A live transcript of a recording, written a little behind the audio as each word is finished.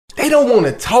They don't want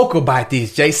to talk about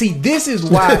this, Jay. See, this is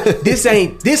why this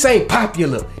ain't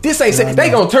popular. This ain't they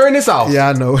gonna turn this off. Yeah,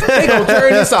 I know. They gonna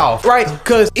turn this off, right?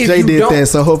 Because if Jay you did that,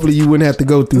 so hopefully you wouldn't have to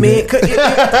go through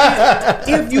that.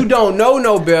 If you don't know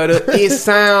no better, it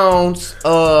sounds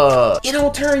it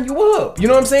don't turn you up. You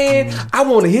know what I'm saying? I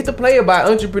want to hit the play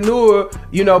about entrepreneur,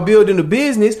 building a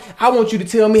business. I want you to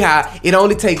tell me how it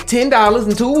only takes $10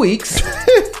 in 2 weeks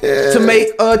to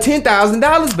make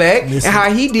 $10,000 back, and how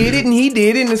he did it,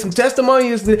 and some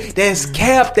testimonials that's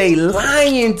cap. They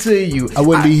lying to you. I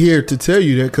wouldn't be here to tell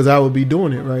you that because I would be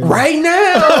doing it right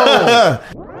now.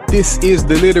 This is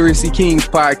the Literacy Kings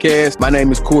podcast. My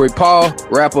name is Corey Paul,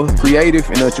 rapper, creative,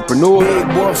 and entrepreneur. Big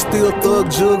boy, still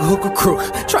thug, jug, hooker, crook.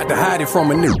 Tried to hide it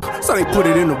from a nigga, so they put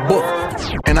it in a book.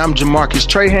 And I'm Jamarcus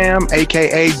Traham,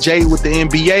 aka Jay with the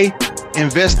NBA,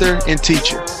 investor and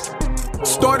teacher.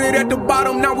 Started at the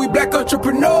bottom, now we black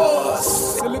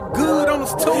entrepreneurs. It look good on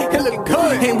us too. It look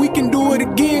good. And we can do it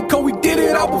again, cause we did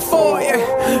it all before,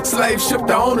 yeah. Slave ship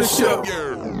to ownership.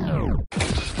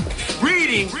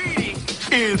 Reading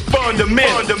is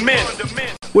fundamental.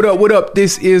 What up?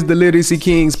 This is the Literacy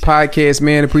Kings podcast,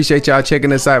 man. Appreciate y'all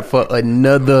checking us out for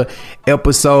another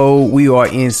episode. We are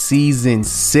in season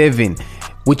 7.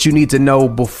 What you need to know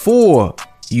before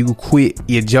you quit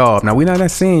your job. Now, we're not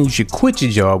saying you should quit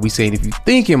your job. We're saying if you're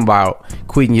thinking about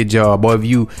quitting your job, or if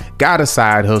you got a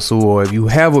side hustle, or if you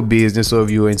have a business, or if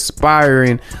you're an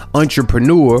inspiring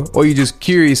entrepreneur, or you're just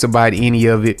curious about any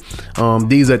of it,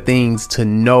 these are things to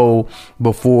know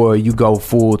before you go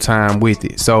full time with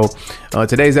it. So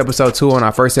today's episode 2. On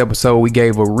our first episode, we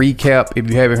gave a recap. If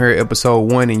you haven't heard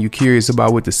episode 1 and you're curious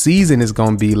about what the season is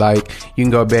going to be like, you can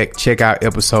go back, check out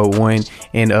episode 1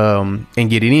 and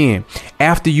get it in.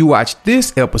 After you watch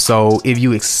this episode, if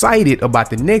you're excited about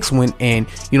the next one and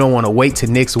you don't want to wait till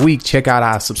next week, check out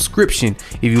our subscription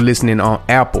if you're listening on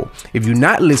Apple. If you're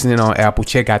not listening on Apple,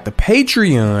 check out the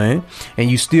Patreon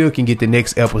and you still can get the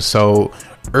next episode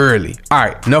early. All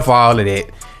right, enough of all of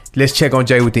that. Let's check on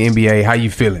Jay with the NBA. How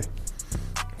you feeling?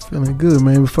 Feeling good,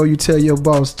 man. Before you tell your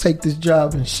boss, take this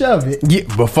job and shove it. Yeah,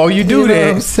 before you do that.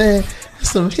 What I'm saying?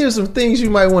 Here's some things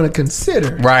you might want to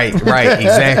consider. Right.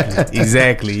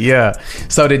 Exactly. Yeah.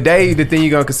 So today, the thing you're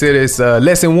going to consider is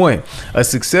lesson 1. A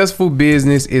successful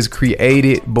business is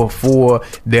created before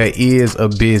there is a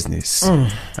business. All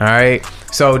right.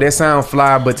 So that sounds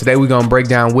fly, but today we're going to break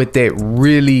down what that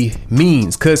really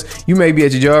means. Because you may be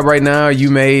at your job right now. You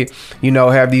may,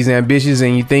 have these ambitions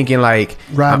and you're thinking like,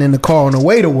 riding in the car on the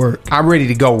way to work. I'm ready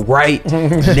to go right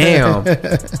now. You know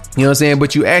what I'm saying?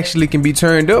 But you actually can be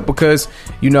turned up because,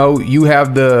 you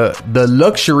have the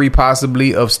luxury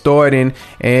possibly of starting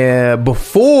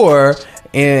before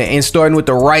and starting with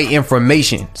the right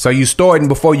information. So you starting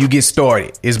before you get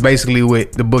started is basically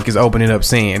what the book is opening up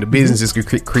saying. The business is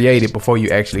created before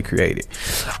you actually create it.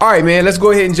 All right, man, let's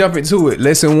go ahead and jump into it.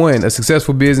 Lesson 1, a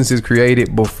successful business is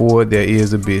created before there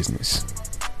is a business.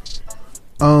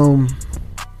 The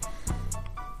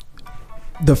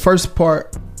first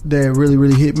part that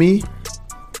really hit me,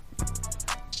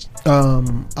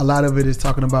 a lot of it is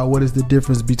talking about what is the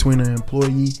difference between an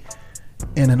employee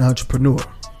and an entrepreneur.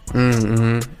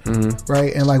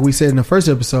 Right? And like we said in the first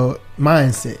episode,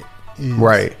 mindset is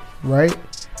right.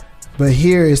 But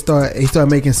here it start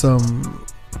making some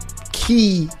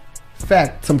key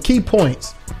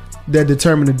points that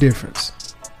determine the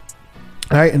difference.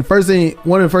 All right, and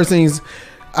one of the first things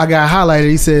I got highlighted,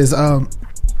 he says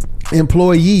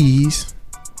employees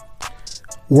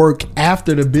work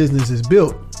after the business is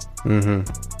built.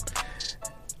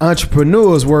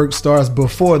 Entrepreneurs' work starts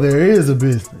before there is a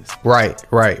business. Right.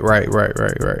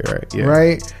 Yeah.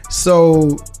 Right.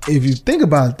 So if you think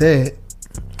about that,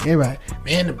 everybody,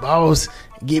 man, the boss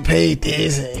get paid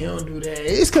this and he don't do that.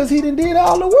 It's because he done did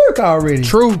all the work already.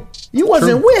 True. You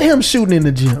wasn't with him shooting in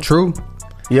the gym. True.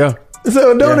 Yeah.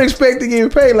 So don't expect to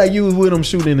get paid like you was with him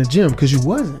shooting in the gym because you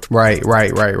wasn't. Right.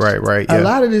 Yeah. A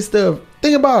lot of this stuff.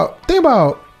 Think about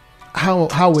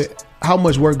how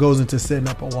much work goes into setting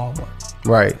up a Walmart.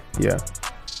 Right. Yeah.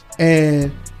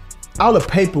 And all the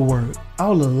paperwork,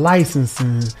 all the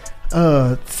licensing,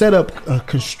 set up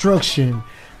construction,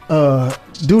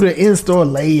 do the in-store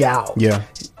layout. Yeah.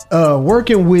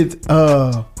 Working with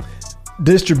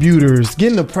distributors,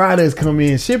 getting the products come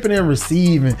in, shipping and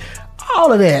receiving,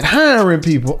 all of that, hiring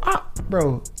people.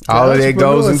 Bro. All of that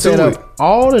goes into it.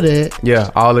 All of that.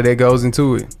 Yeah. All of that goes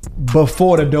into it.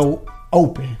 Before the door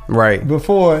open. Right.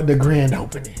 Before the grand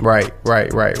opening. Right.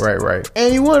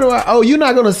 And you wonder why, you're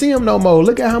not going to see him no more.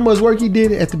 Look at how much work he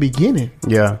did at the beginning.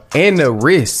 Yeah. And the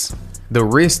risk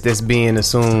that's being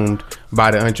assumed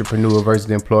by the entrepreneur versus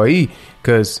the employee.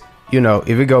 Because,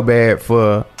 if it go bad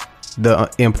for the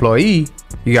employee,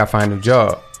 you gotta find a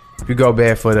job. If you go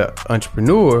bad for the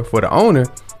entrepreneur, for the owner,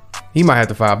 he might have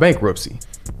to file bankruptcy.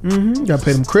 You gotta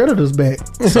pay them creditors back.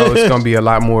 So it's gonna be a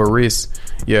lot more risk,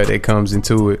 that comes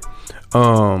into it.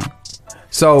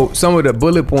 So some of the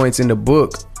bullet points in the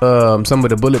book,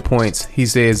 he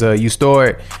says, you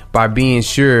start by being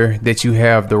sure that you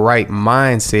have the right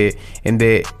mindset and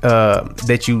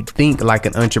that you think like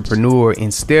an entrepreneur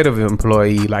instead of an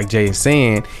employee, like Jay is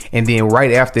saying. And then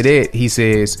right after that, he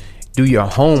says, do your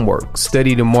homework,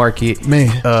 study the market,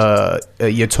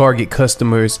 your target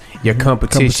customers, your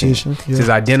competition. Says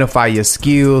identify your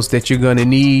skills that you're gonna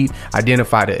need,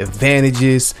 identify the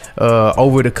advantages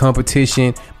over the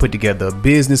competition, put together a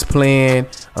business plan,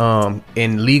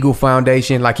 and legal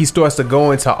foundation. Like he starts to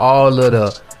go into all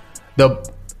of the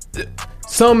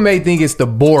some may think it's the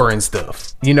boring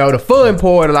stuff. The fun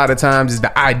part a lot of times is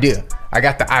the idea. I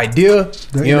got the idea,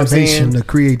 you know what I'm saying? The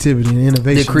creativity and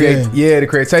innovation. The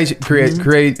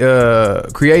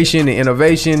creation, the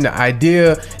innovation, the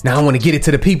idea. Now I want to get it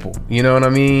to the people. You know what I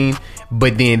mean?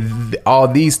 But then all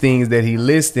these things that he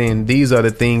listing, these are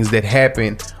the things that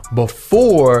happen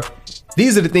before.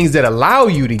 These are the things that allow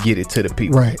you to get it to the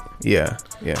people. Right. Yeah.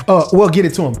 Well, get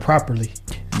it to them properly.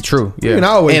 True. Yeah. You can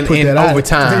always put that over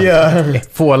time. Yeah.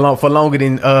 For longer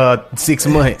than 6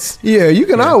 months. Yeah. You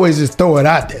can always just throw it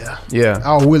out there. Yeah.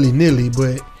 All willy nilly,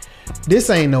 but this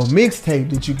ain't no mixtape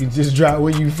that you can just drop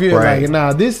when you feel like it.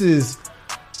 Nah, this is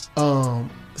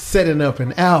setting up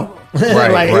an album.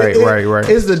 Right.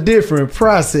 It's a different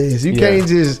process. You can't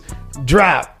just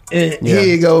drop. And here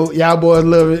you go, y'all boys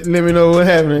love it. Let me know what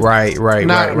happened. Right.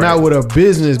 Not with a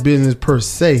business per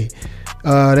se.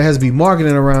 There has to be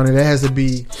marketing around it. There has to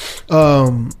be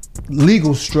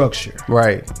legal structure.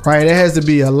 Right. There has to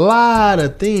be a lot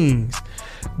of things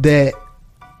that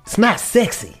it's not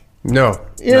sexy. No.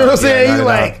 You know what I'm saying? You're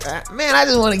like, man, I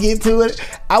just want to get to it.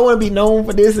 I want to be known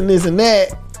for this and this and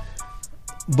that.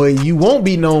 But you won't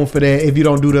be known for that if you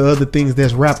don't do the other things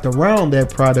that's wrapped around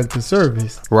that product or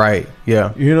service. Right.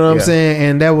 Yeah. You know what I'm saying?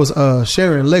 And that was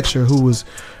Sharon Lecture, who was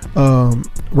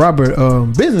Robert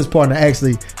business partner.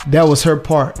 Actually, that was her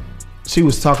part. She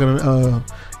was talking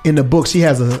in the book. She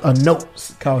has a note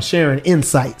called Sharon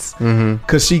Insights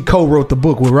because she co-wrote the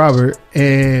book with Robert,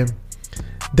 and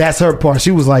that's her part.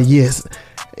 She was like, yes.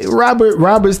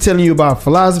 Robert's telling you about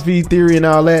philosophy, theory, and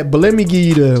all that, but let me give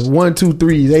you the 1, 2,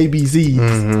 3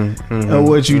 ABCs of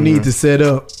what you need to set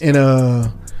up.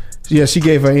 And she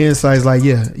gave her insights like,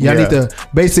 y'all need to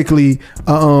basically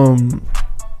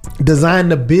design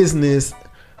the business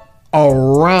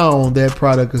around that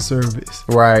product or service.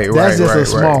 That's just a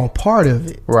small part of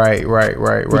it. Right.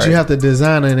 But you have to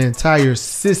design an entire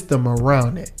system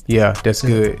around it. Yeah, that's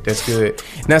good. That's good.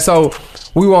 Now, so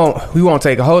we won't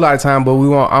take a whole lot of time, but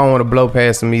I don't want to blow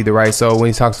past them either, right? So when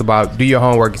he talks about do your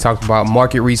homework, he talks about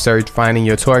market research, finding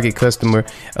your target customer,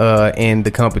 and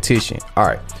the competition. All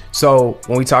right. So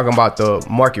when we talking about the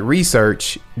market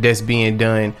research that's being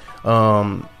done,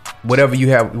 whatever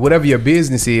your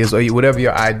business is or whatever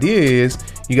your idea is,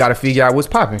 you got to figure out what's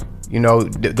popping.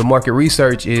 The market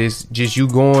research is just you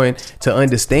going to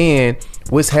understand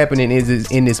what's happening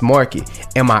in this market.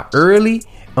 Am I early?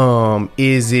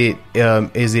 Is it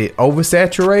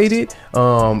oversaturated?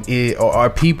 Are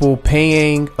people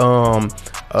paying more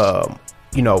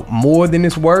than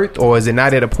it's worth, or is it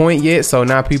not at a point yet? So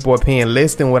now people are paying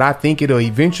less than what I think it'll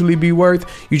eventually be worth.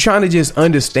 You're trying to just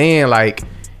understand,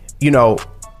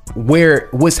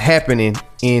 what's happening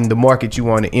in the market you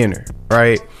want to enter,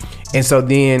 right? And so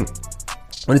then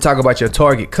when you talk about your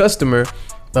target customer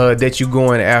that you're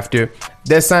going after,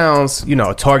 that sounds,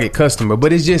 a target customer,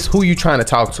 but it's just who you trying to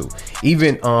talk to.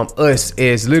 Even us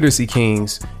as Literacy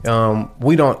Kings,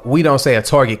 we don't say a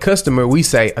target customer, we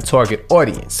say a target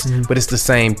audience, but it's the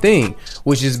same thing,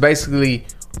 which is basically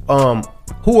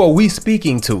who are we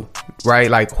speaking to,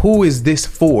 right? Like, who is this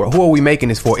for? Who are we making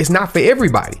this for? It's not for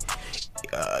everybody.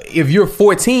 If you're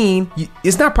 14,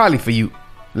 it's not probably for you.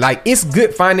 Like, it's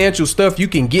good financial stuff you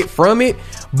can get from it,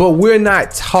 but we're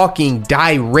not talking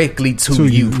directly to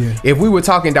you. Yeah. If we were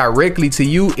talking directly to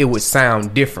you, it would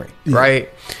sound different, right?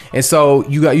 And so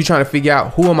you trying to figure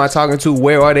out, who am I talking to?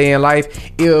 Where are they in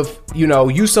life? If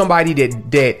you somebody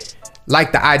that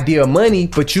like the idea of money,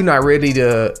 but you're not ready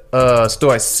to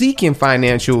start seeking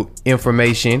financial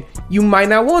information, you might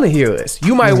not want to hear us.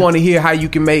 You might want to hear how you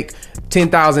can make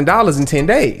 $10,000 in 10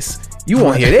 days. You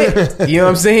won't hear that. You know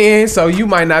what I'm saying? So you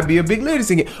might not be a big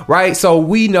literacy, right? So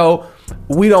we know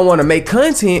we don't want to make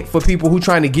content for people who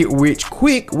trying to get rich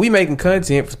quick. We making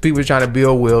content for people trying to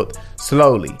build wealth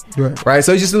slowly, right?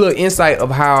 So it's just a little insight of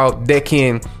how that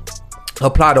can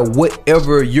apply to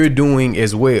whatever you're doing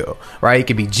as well, right? It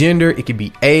could be gender, it could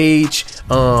be age,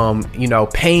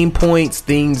 pain points,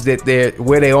 things that they're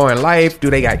where they are in life. Do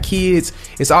they got kids?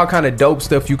 It's all kind of dope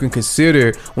stuff you can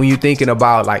consider when you're thinking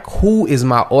about like, who is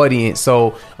my audience,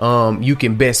 so you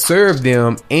can best serve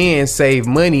them and save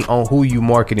money on who you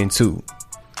marketing to.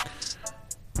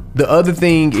 The other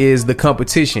thing is the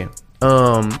competition.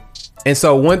 And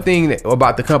so one thing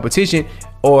about the competition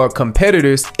or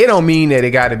competitors, it don't mean that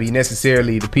it got to be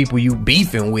necessarily the people you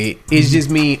beefing with. It's just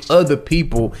mean other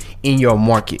people in your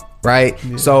market, right?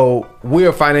 Yeah. So we're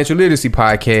a financial literacy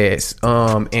podcast,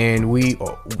 and we,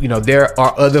 there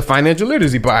are other financial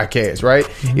literacy podcasts, right?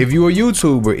 Mm-hmm. If you're a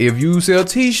YouTuber, if you sell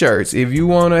t-shirts, if you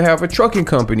want to have a trucking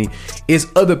company, it's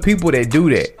other people that do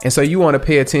that. And so you want to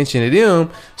pay attention to them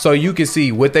so you can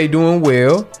see what they doing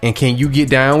well, and can you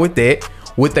get down with that?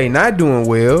 What they not doing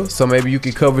well, so maybe you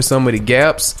can cover some of the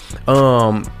gaps.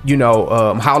 How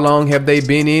long have they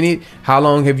been in it? How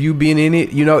long have you been in it?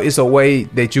 It's a way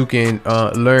that you can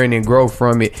learn and grow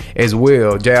from it as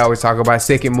well. Jay always talk about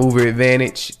second mover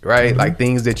advantage, right? Mm-hmm. Like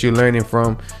things that you're learning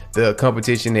from the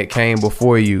competition that came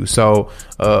before you. So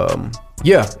so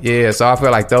I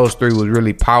feel like those three was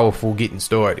really powerful getting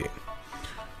started.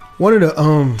 One of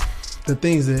the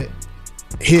things that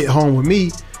hit home with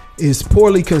me is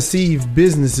poorly conceived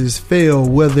businesses fail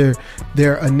whether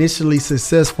they're initially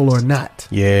successful or not.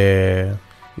 Yeah.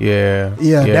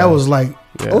 That was like,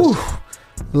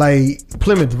 like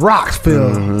Plymouth Rocks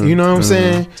fell. Mm-hmm. You know what I'm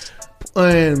saying?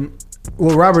 And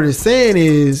what Robert is saying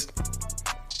is,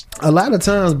 a lot of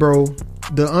times, bro,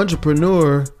 the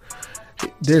entrepreneur,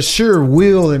 their sheer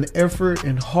will and effort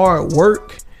and hard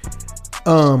work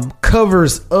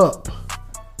covers up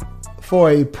for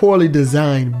a poorly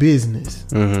designed business.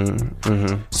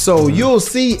 So you'll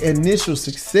see initial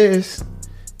success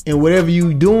in whatever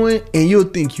you doing, and you'll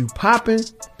think you popping,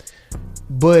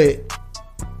 but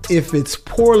if it's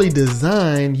poorly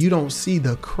designed, you don't see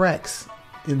the cracks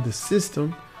in the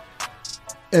system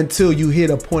until you hit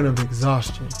a point of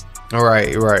exhaustion.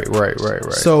 Right.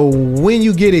 So when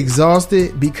you get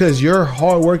exhausted because your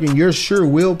hard work and your sheer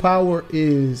willpower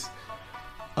is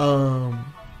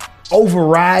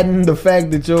overriding the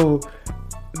fact that your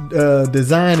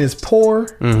design is poor,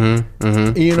 you know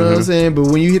what I'm saying? But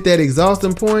when you hit that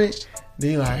exhausting point,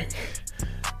 then you're like,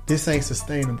 this ain't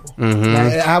sustainable.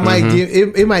 Like, I might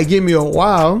give it might give me a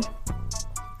while,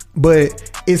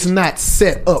 but it's not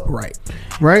set up right?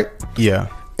 Yeah.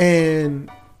 And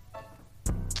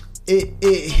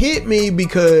it hit me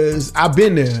because I've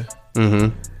been there.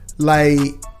 Like,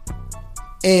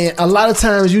 and a lot of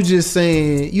times you just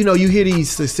saying, you hear these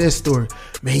success stories,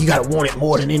 man, you gotta want it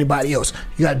more than anybody else.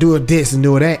 You gotta do this and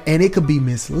do that. And it could be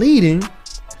misleading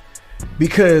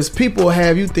because people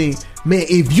have you think, man,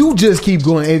 if you just keep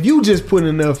going, if you just put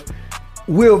enough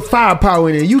firepower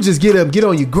in it, you just get up, get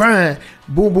on your grind,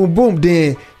 boom, boom, boom,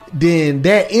 then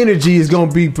that energy is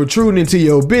gonna be protruding into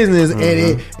your business,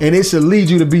 and it should lead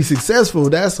you to be successful.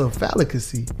 That's a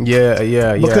fallacy.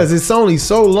 Yeah. Because it's only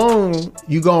so long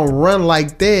you gonna run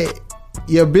like that.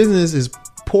 Your business is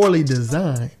poorly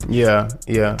designed. Yeah,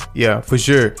 for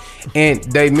sure. And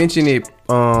they mentioned it.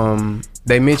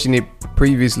 They mentioned it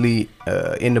previously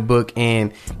in the book,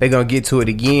 and they're gonna get to it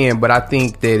again. But I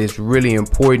think that it's really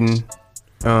important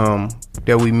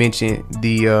that we mention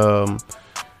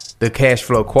the cash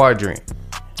flow quadrant.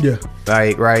 Yeah.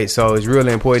 Like, right. So it's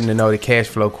really important to know the cash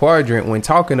flow quadrant when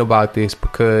talking about this,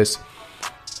 because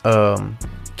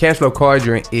cash flow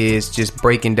quadrant is just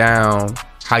breaking down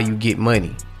how you get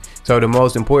money. So the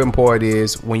most important part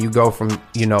is when you go from,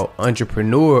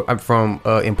 entrepreneur, from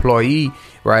employee,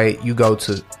 right? You go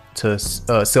to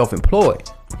self-employed.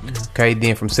 Okay.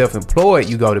 Then from self-employed,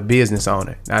 you go to business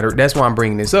owner. Now that's why I'm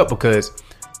bringing this up, because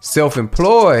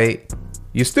self-employed,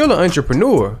 you're still an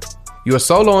entrepreneur. You're a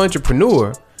solo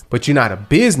entrepreneur, but you're not a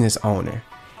business owner.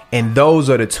 And those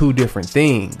are the two different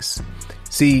things.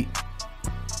 See,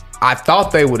 I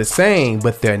thought they were the same,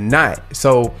 but they're not.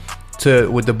 So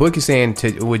what the book is saying,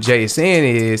 what Jay is saying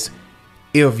is,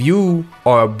 if you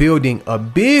are building a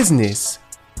business,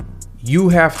 you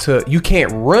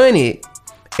can't run it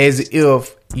as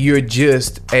if you're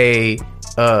just a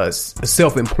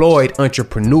self-employed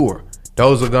entrepreneur.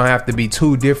 Those are going to have to be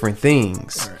two different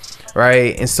things,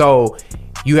 right? And so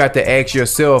you have to ask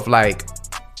yourself, like,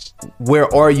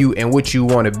 where are you and what you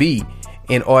want to be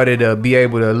in order to be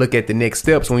able to look at the next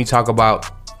steps when you talk about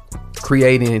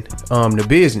creating the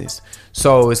business.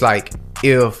 So it's like,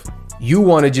 if you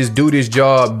want to just do this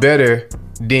job better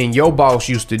than your boss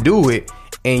used to do it,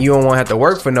 and you don't want to have to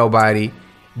work for nobody,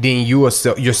 then you're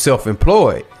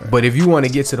self-employed. Right. But if you want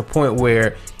to get to the point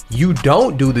where you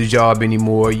don't do the job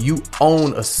anymore, you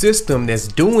own a system that's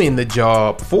doing the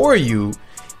job for you,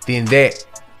 then that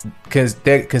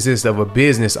consists of a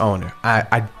business owner.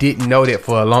 I didn't know that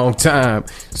for a long time.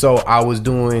 So I was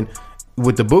doing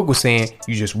what the book was saying,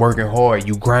 you just working hard,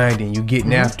 you grinding, you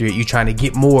getting after it, you trying to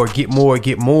get more,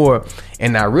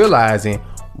 and not realizing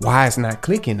why it's not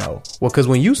clicking though. Well, because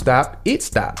when you stop, it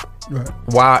stopped. Right.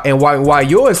 While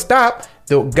yours stopped,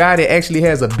 the guy that actually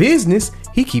has a business,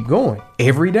 he keep going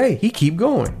every day. He keep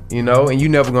going, and you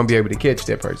never gonna be able to catch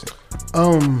that person.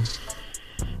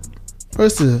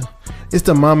 It's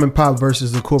the mom and pop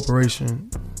versus the corporation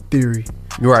theory.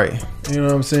 Right. You know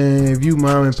what I'm saying? If you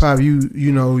mom and pop,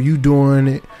 you doing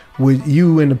it with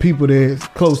you and the people that's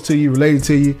close to you, related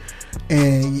to you,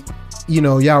 and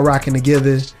y'all rocking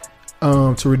together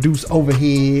to reduce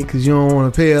overhead because you don't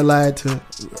want to pay a lot to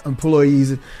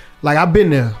employees. Like, I've been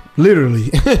there,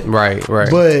 literally. Right.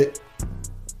 But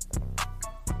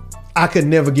I could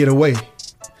never get away.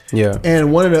 Yeah.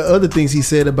 And one of the other things he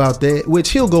said about that,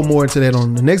 which he'll go more into that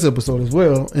on the next episode as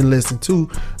well in lesson 2,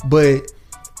 but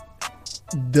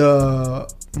the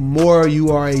more you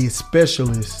are a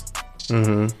specialist,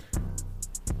 and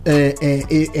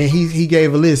he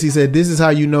gave a list. He said, this is how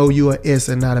you know you're an S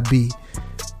and not a B.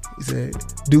 He said,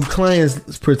 do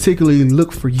clients particularly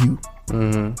look for you?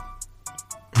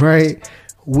 Right?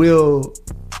 Will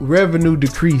revenue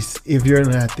decrease if you're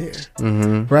not there?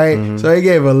 Right? So he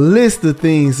gave a list of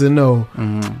things to know.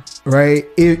 Right?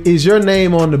 Is your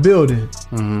name on the building?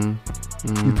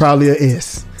 You're probably a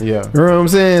S. Yeah. You know what I'm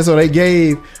saying? So they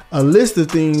gave a list of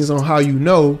things on how you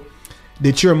know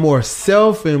that you're more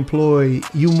self-employed,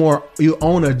 you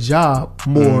own a job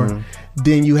more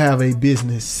than you have a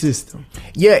business system.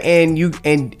 Yeah, and you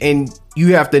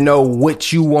have to know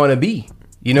what you want to be.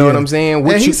 You know what I'm saying?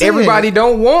 Everybody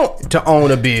don't want to own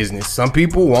a business. Some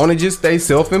people want to just stay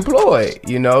self-employed,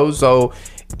 so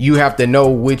you have to know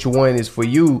which one is for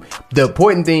you. The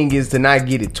important thing is to not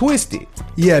get it twisted.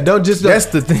 Yeah, don't just... That's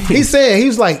the thing.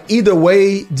 He's like, either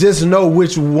way, just know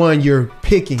which one you're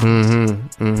picking.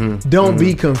 Don't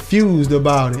be confused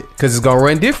about it. Because it's going to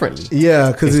run differently.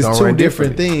 Yeah, because it's two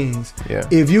different things. Yeah.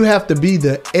 If you have to be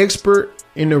the expert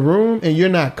in the room and you're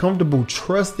not comfortable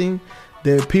trusting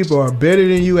that people are better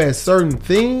than you at certain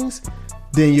things,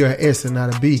 then you're an S and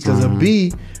not a B. Because a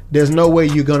B, there's no way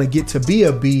you're going to get to be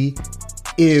a B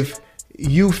if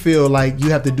you feel like you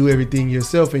have to do everything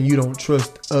yourself and you don't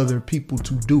trust other people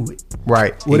to do it.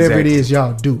 Right. Whatever it is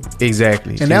y'all do.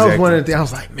 Exactly. And that was one of the things I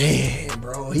was like, man,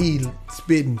 bro, he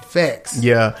spitting facts.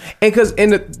 Yeah. And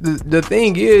the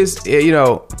thing is,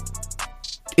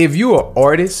 if you're an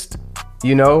artist,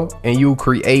 and you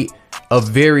create a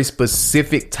very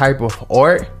specific type of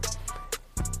art,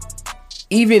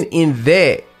 even in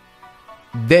that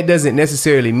doesn't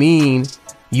necessarily mean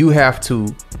you have to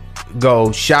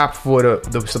go shop for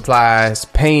the supplies,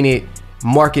 paint it,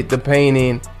 market the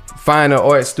painting, find an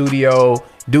art studio,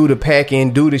 do the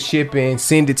packing, do the shipping,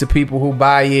 send it to people who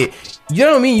buy it. You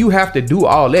know what I mean? You have to do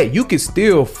all that. You can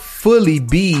still fully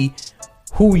be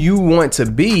who you want to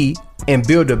be and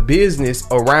build a business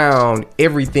around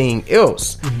everything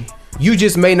else. You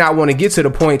just may not want to get to the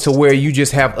point to where you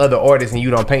just have other artists and you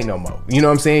don't paint no more. You know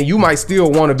what I'm saying? You might still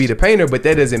want to be the painter, but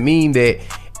that doesn't mean that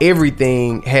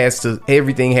everything has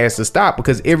to stop,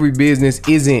 because every business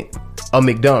isn't a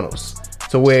McDonald's.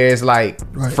 So where it's like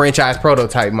franchise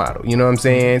prototype model, you know what I'm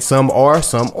saying? Some are,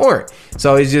 some aren't.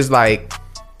 So it's just like,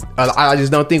 I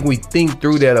just don't think we think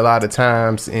through that a lot of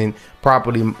times and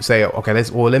properly say, okay,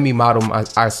 let me model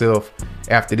ourselves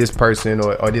after this person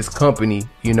or this company,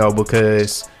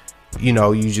 because you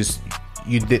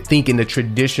think in the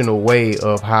traditional way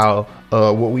of how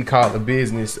what we call a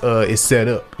business is set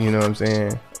up. You know what I'm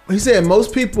saying? He said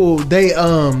most people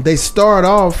they start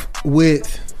off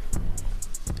with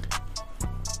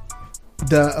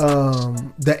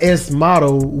the S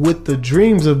model with the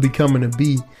dreams of becoming a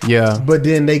B. Yeah. But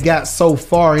then they got so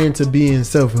far into being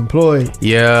self-employed.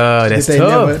 Yeah, that's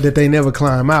tough. That they never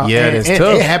climb out. Yeah, and that's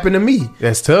tough. It happened to me.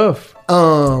 That's tough.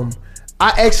 I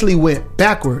actually went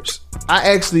backwards.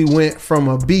 I actually went from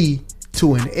a B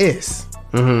to an S.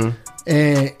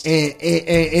 And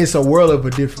it's a world of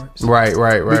a difference. Right.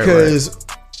 Because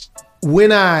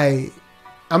when I'm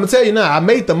gonna tell you now, I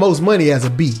made the most money as a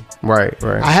B. Right.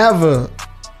 I have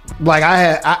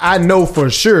I know for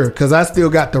sure because I still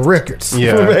got the records from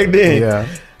back then. Yeah.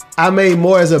 I made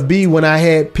more as a B when I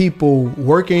had people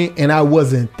working and I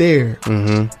wasn't there.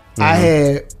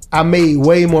 I made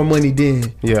way more money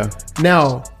then. Yeah.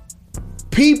 Now,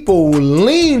 people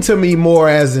lean to me more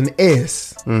as an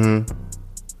S.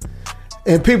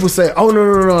 And people say, oh,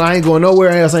 no, I ain't going nowhere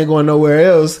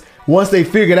else. once they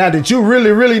figured out that you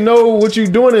really, really know what you're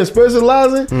doing and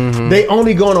specializing, they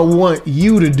only gonna want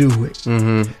you to do it.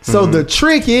 So the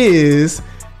trick is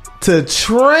to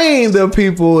train the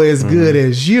people as good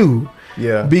as you.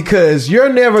 Yeah. Because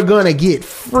you're never gonna get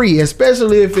free,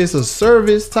 especially if it's a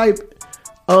service type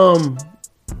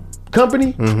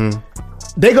company.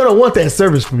 They're gonna want that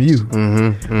service from you.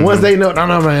 Once they know,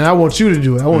 no, man, I want you to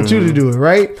do it. I want you to do it,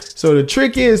 right? So the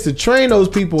trick is to train those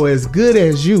people as good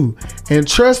as you and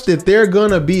trust that they're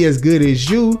gonna be as good as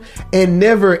you, and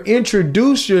never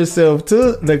introduce yourself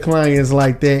to the clients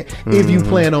like that if you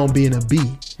plan on being a B.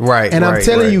 Right. And I'm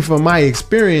telling you from my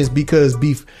experience, because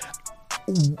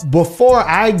before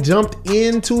I jumped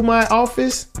into my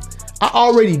office, I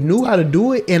already knew how to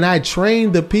do it, and I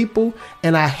trained the people,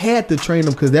 and I had to train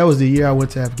them because that was the year I went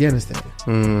to Afghanistan.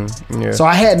 So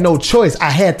I had no choice.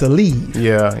 I had to leave.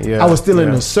 I was still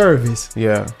in the service.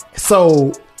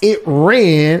 So it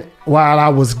ran while I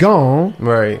was gone.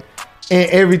 Right. And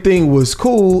everything was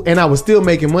cool, and I was still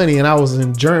making money, and I was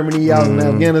in Germany, I was in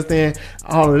Afghanistan,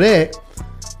 all of that.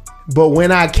 But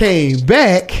when I came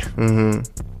back, and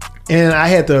I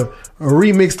had to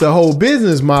remix the whole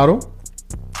business model,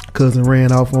 cousin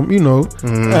ran off on, you know what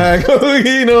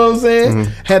I'm saying?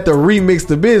 Had to remix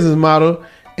the business model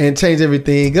and change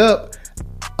everything up.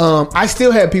 I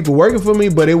still had people working for me,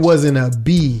 but it wasn't a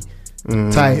B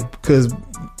type, because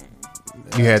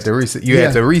you had to reset.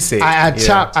 Had to reset.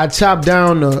 I chopped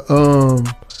down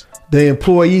the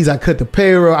employees. I cut the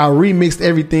payroll. I remixed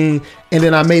everything, and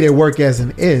then I made it work as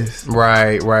an S.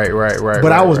 Right.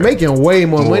 But I was making way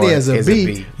more money as a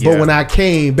B. But when I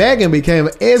came back and became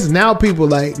an S, now people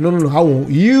like, no, I want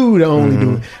you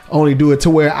to only do it to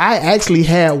where I actually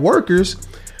had workers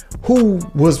who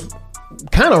was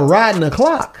kind of riding the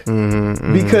clock,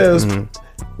 because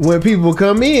when people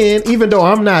come in, even though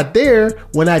I'm not there,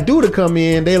 when I do to come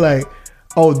in, they like,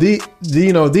 oh,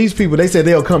 these people, they said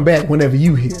they'll come back whenever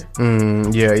you here.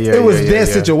 It was that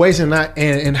situation. And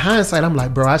in hindsight, I'm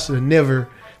like, bro, I should have never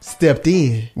stepped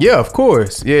in. Yeah, of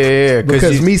course. Yeah.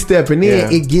 Because me stepping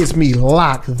in, it gets me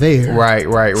locked there.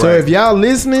 Right. So if y'all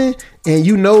listening and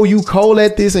you know you cold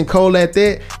at this and cold at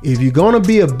that, if you're going to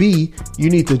be a B, you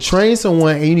need to train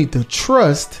someone, and you need to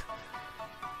trust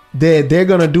that they're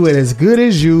going to do it as good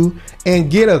as you, and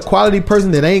get a quality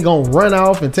person that ain't going to run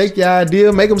off and take your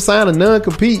idea, make them sign a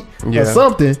non-compete or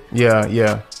something.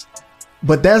 Yeah.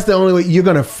 But that's the only way you're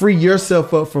going to free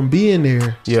yourself up from being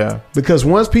there. Yeah. Because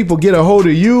once people get a hold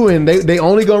of you, and they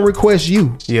only going to request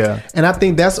you. Yeah. And I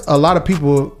think that's a lot of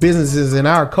people, businesses in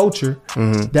our culture,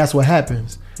 that's what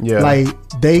happens. Yeah. Like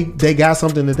they got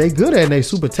something that they good at, and they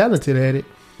super talented at it,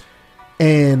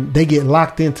 and they get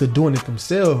locked into doing it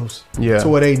themselves. Yeah. So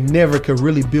where they never could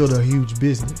really build a huge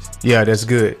business. Yeah, that's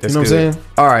good. That's what I'm saying?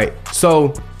 All right.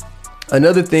 So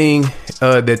another thing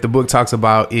that the book talks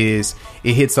about is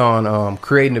it hits on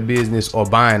creating a business or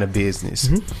buying a business.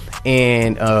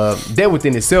 And that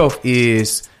within itself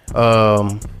is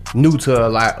new to a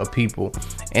lot of people.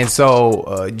 And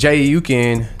so, Jay, you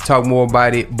can talk more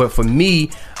about it. But for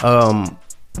me,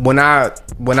 when I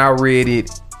read it,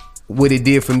 what it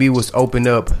did for me was opened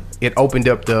up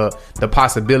the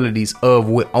possibilities of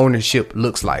what ownership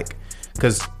looks like.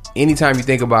 Because anytime you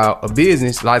think about a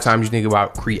business, a lot of times you think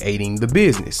about creating the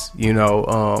business,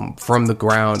 from the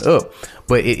ground up.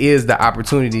 But it is the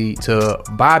opportunity to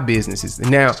buy businesses.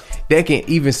 Now, that can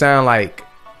even sound like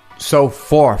so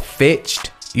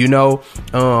far-fetched.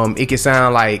 It can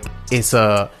sound like it's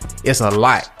a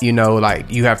lot,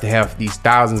 like you have to have these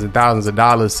thousands and thousands of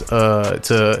dollars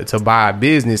to buy a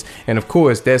business. And of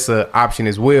course that's an option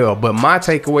as well. But my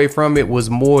takeaway from it was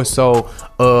more so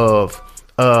of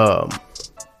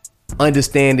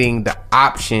understanding the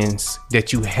options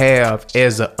that you have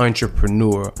as an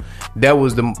entrepreneur. That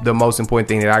was the most important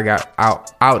thing that I got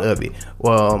out of it.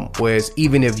 Whereas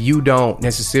even if you don't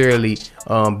necessarily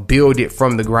build it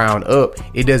from the ground up,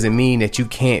 it doesn't mean that you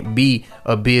can't be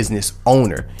a business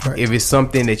owner. Right. If it's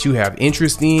something that you have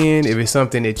interest in, if it's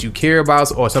something that you care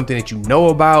about, or something that you know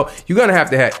about, you're gonna have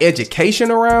to have education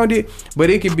around it. But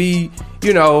it could be,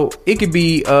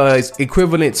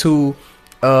 equivalent to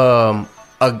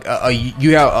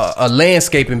you have a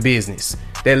landscaping business.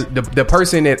 That the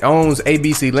person that owns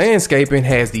ABC Landscaping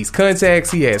has these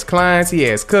contacts, he has clients, he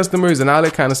has customers, and all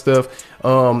that kind of stuff.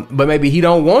 But maybe he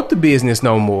don't want the business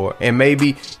no more, and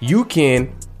maybe you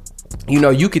can,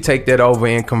 you could take that over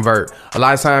and convert. A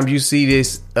lot of times you see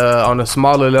this on a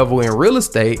smaller level in real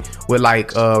estate with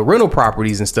like rental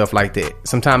properties and stuff like that.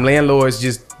 Sometimes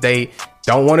landlords they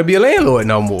don't want to be a landlord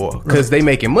no more because they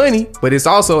making money, but it's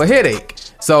also a headache.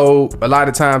 So a lot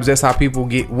of times that's how people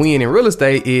win in real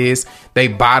estate is they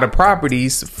buy the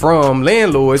properties from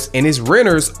landlords and it's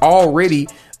renters already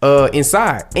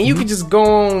inside. And you can just go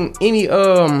on any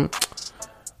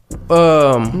you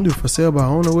can do for sale by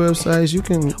owner websites. You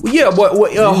can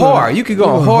hard. You can go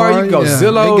on hard. You can go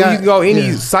Zillow. You can go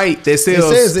any site that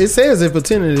sells. It says if a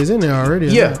tenant is in there already.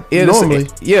 Yeah, normally.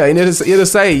 And it'll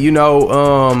say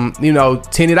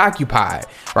tenant occupied.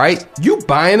 Right? You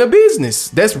buying a business.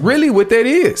 That's really what that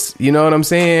is. You know what I'm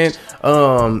saying?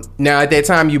 Now at that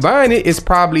time you buying it, it's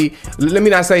probably, let me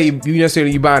not say you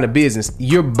necessarily buying a business.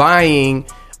 You're buying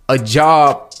a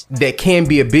job that can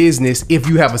be a business if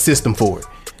you have a system for it.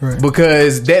 Right.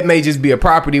 Because that may just be a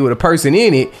property with a person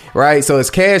in it, right? So it's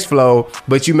cash flow,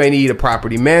 but you may need a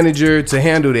property manager to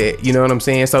handle that. You know what I'm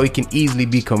saying? So it can easily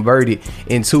be converted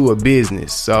into a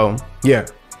business. So yeah.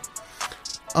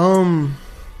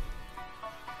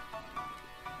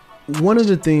 One of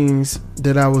the things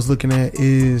that I was looking at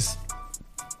is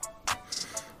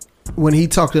when he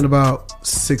talking about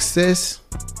success,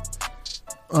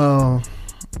 and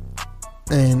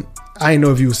I didn't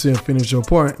know if you were still finish your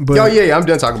point, but I'm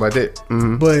done talking about that.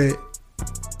 Mm-hmm. But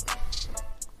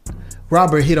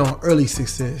Robert hit on early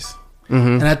success,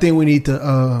 and I think we need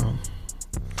to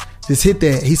just hit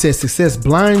that. He said success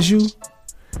blinds you,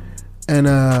 and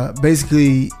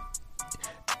basically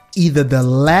either the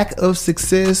lack of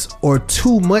success or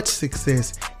too much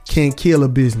success can kill a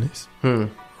business.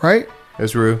 Right?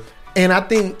 That's real. And I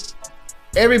think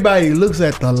everybody looks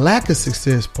at the lack of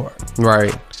success part.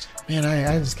 Right. Man,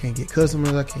 I just can't get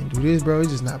customers. I can't do this, bro.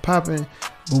 It's just not popping.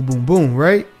 Boom, boom, boom.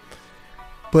 Right?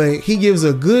 But he gives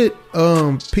a good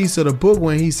piece of the book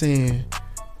when he's saying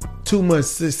too much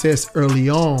success early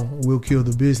on will kill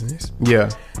the business. Yeah.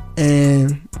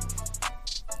 And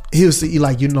he'll see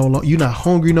like, you're not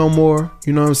hungry no more.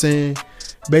 You know what I'm saying?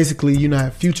 Basically, you're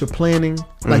not future planning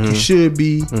like you should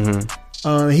be.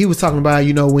 He was talking about,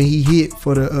 when he hit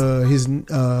for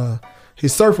the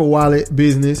his surfer wallet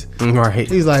business. Right.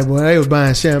 He's like, well, they was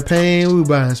buying champagne, we were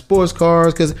buying sports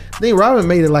cars, because I think Robin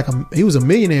made it he was a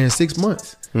millionaire in 6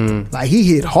 months. Like he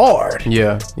hit hard.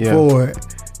 Yeah. For it,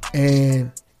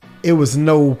 and it was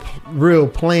no real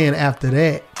plan after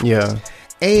that. Yeah.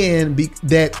 And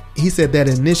that he said that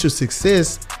initial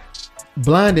success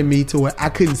blinded me to where I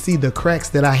couldn't see the cracks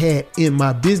that I had in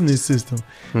my business system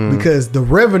because the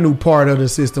revenue part of the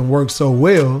system worked so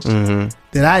well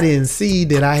that I didn't see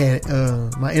that I had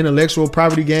my intellectual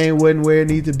property game wasn't where it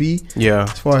needed to be. Yeah.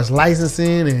 As far as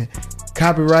licensing and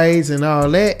copyrights and all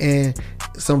that, and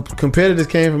some competitors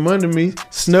came from under me,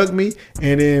 snuck me,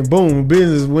 and then boom,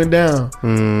 business went down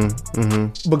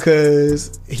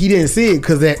because he didn't see it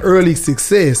because that early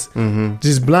success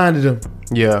just blinded him.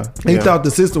 Yeah, he thought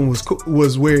the system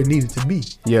was where it needed to be.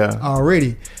 Yeah,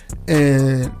 already,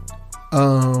 and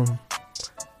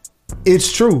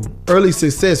it's true. Early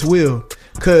success will,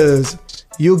 because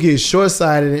you'll get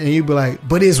short-sighted and you'll be like,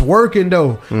 but it's working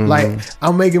though. Like,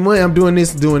 I'm making money, I'm doing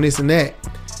this and that.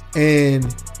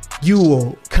 And you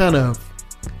will kind of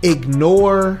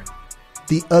ignore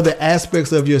the other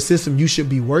aspects of your system you should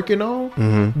be working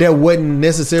on that wasn't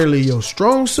necessarily your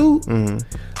strong suit.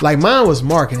 Like mine was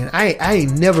marketing. I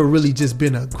ain't never really just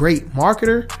been a great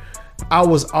marketer. I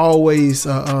was always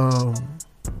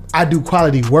I do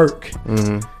quality work,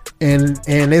 and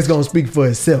it's gonna speak for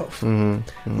itself,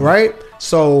 right?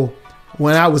 So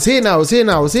when I was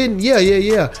hitting,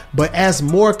 yeah. But as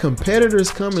more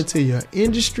competitors come into your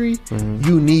industry,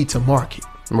 you need to market.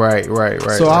 Right.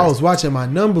 So I was watching my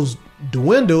numbers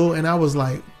dwindle, and I was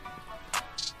like,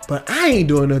 but I ain't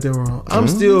doing nothing wrong. I'm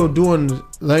still doing,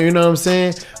 like, you know what I'm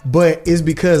saying? But it's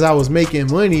because I was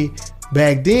making money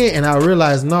back then, and I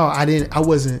realized I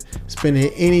wasn't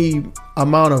spending any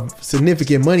amount of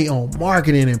significant money on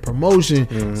marketing and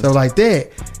promotion, stuff like that.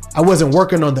 I wasn't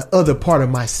working on the other part of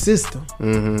my system.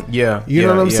 Yeah. You know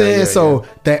what I'm saying? So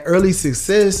that early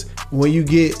success, when you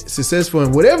get successful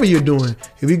in whatever you're doing,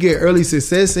 if you get early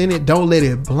success in it, don't let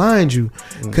it blind you.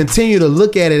 Continue to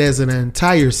look at it as an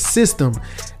entire system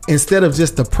instead of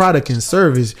just the product and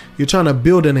service. You're trying to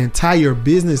build an entire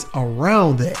business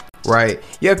around that. Right.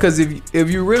 Yeah, because if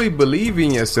you really believe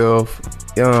in yourself,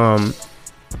 make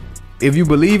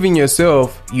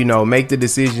the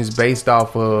decisions based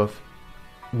off of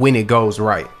when it goes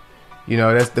right.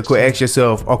 That's the ask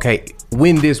yourself, okay,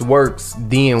 when this works,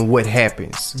 then what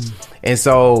happens? And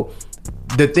so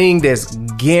the thing that's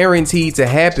guaranteed to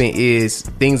happen is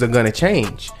things are going to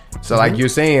change. So like you're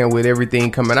saying, with everything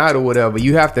coming out or whatever,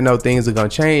 you have to know things are going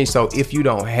to change. So if you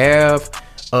don't have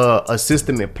a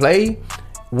system in play,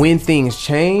 when things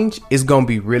change, it's going to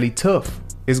be really tough.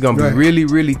 It's going to be really,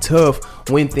 really tough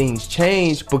when things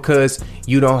change because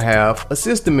you don't have a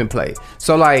system in play.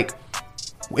 So like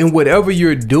in whatever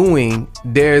you're doing,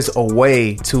 there's a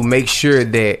way to make sure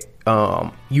that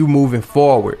you moving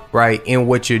forward, right, in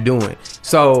what you're doing.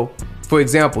 So for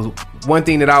example, one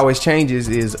thing that always changes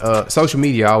is social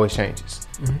media always changes.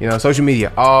 You know, social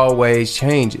media always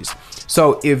changes.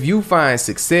 So if you find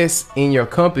success in your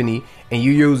company and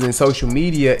you're using social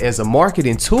media as a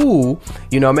marketing tool,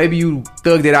 you know, maybe you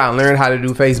thugged it out and learned how to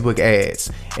do Facebook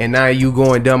ads, and now you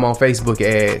going dumb on Facebook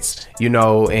ads, you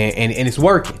know, and it's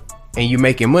working and you're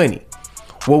making money.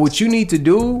 Well, what you need to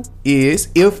do is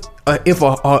if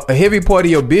a heavy part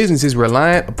of your business is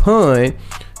reliant upon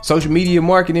social media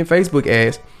marketing, Facebook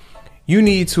ads, you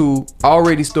need to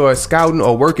already start scouting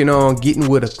or working on getting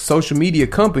with a social media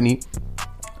company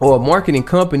or a marketing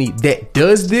company that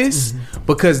does this,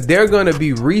 because they're going to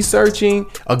be researching.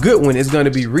 A good one is going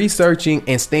to be researching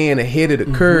and staying ahead of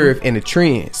the curve and the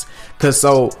trends. Because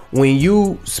so when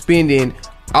you spending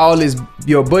all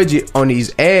your budget on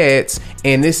these ads,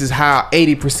 and this is how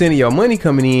 80% of your money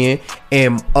coming in,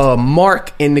 and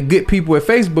Mark and the good people at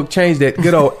Facebook change that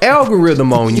good old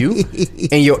algorithm on you,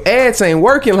 and your ads ain't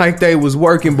working like they was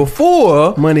working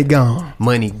before, money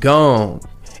gone.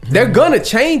 They're gonna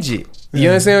change it. You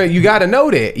know what I'm saying? You got to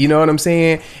know that. You know what I'm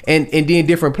saying? And then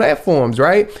different platforms,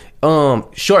 right?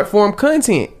 Short form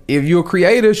content. If you're a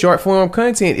creator, short form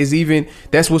content is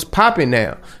that's what's popping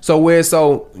now.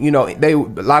 So you know, a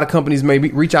lot of companies may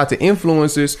reach out to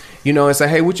influencers, you know, and say,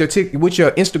 hey, what's your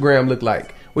Instagram look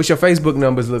like? What's your Facebook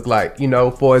numbers look like? You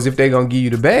know, for as if they're gonna give you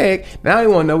the bag. Now they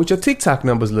want to know what your TikTok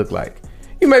numbers look like.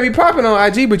 You may be popping on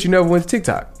IG, but you never went to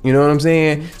TikTok. You know what I'm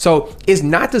saying? So it's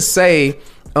not to say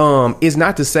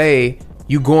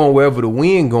you going wherever the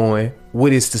wind going.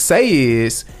 What it's to say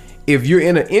is, if you're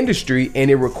in an industry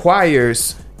and it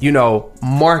requires, you know,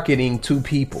 marketing to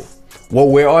people, well,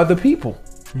 where are the people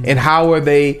and how are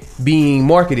they being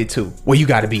marketed to? Well, you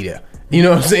got to be there. You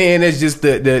know what I'm saying? That's just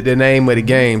the name of the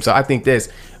game. So I think that's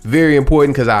very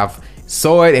important because I've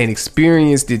saw it and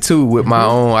experienced it too with my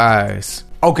own eyes.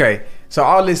 Okay, so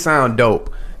all this sound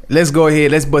dope. Let's go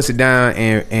ahead. Let's bust it down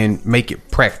and make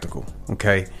it practical.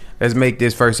 Okay, let's make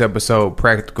this first episode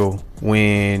practical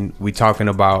when we talking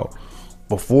about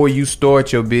before you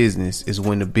start your business is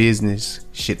when the business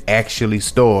should actually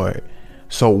start.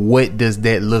 So what does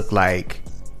that look like?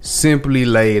 Simply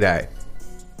laid out.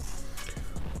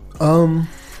 A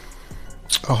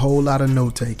whole lot of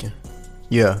note taking.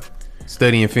 Yeah.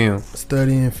 Studying film.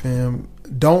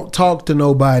 Don't talk to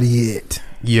nobody yet.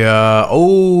 Yeah.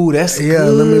 Oh, that's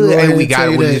good. Let me go ahead. Hey, we got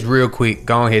one just real quick.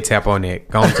 Go ahead, tap on that.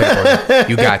 Go on, tap on that.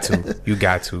 You got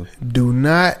to. Do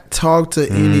not talk to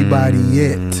anybody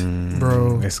yet,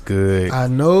 bro. That's good. I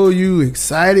know you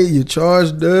excited. You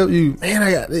charged up.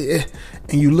 I got it.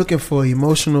 And you looking for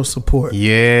emotional support.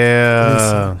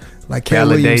 Yeah. Listen, like Cat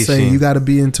Williams say, you got to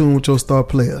be in tune with your star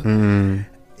player.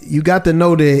 You got to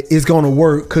know that it's going to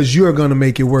work because you're going to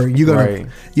make it work. You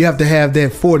have to have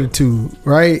that fortitude,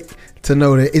 right? To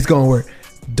know that it's going to work.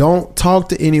 Don't talk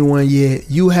to anyone yet.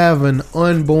 You have an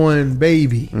unborn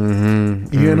baby. You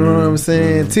know what I'm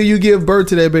saying? Till you give birth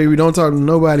to that baby, don't talk to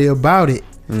nobody about it.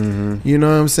 You know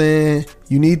what I'm saying?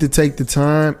 You need to take the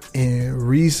time and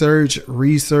research.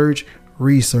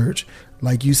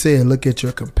 Like you said, look at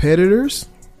your competitors.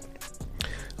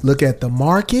 Look at the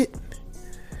market.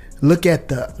 Look at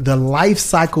the life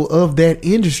cycle of that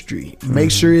industry.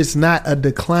 Make sure it's not a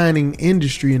declining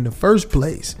industry in the first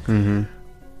place. And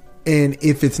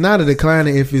if it's not a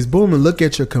declining, if it's booming, look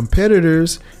at your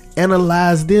competitors,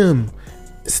 analyze them,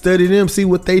 study them, see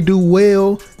what they do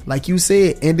well, like you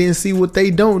said, and then see what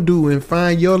they don't do and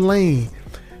find your lane.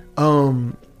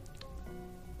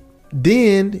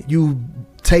 Then you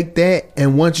take that,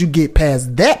 and once you get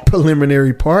past that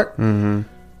preliminary part, then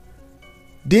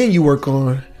you work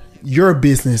on your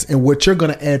business and what you're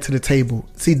going to add to the table.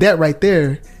 See, that right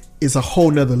there is a whole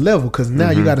nother level, because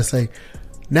now you got to say,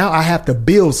 now I have to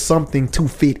build something to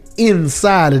fit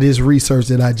inside of this research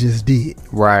that I just did.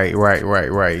 Right.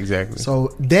 Exactly.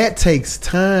 So that takes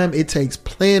time. It takes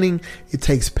planning. It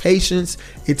takes patience.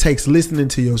 It takes listening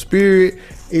to your spirit.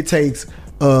 It takes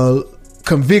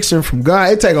conviction from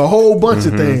God. It takes a whole bunch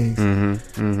of things.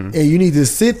 And you need to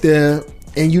sit there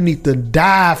and you need to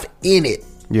dive in it.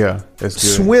 Yeah, that's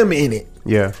good. Swim in it.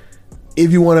 Yeah.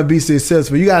 If you want to be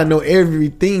successful, you got to know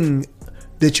everything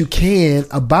that you can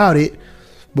about it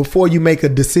before you make a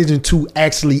decision to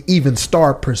actually even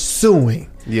start pursuing.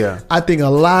 Yeah. I think a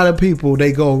lot of people,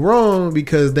 they go wrong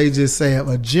because they just say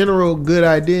a general good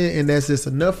idea and that's just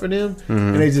enough for them.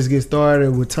 And they just get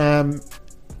started with time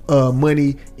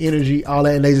money, energy, all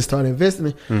that, and they just start investing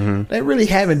it. They really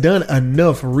haven't done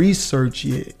enough research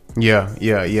yet. Yeah.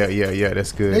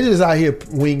 That's good. They just out here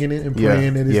winging it and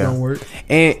praying that it's gonna work.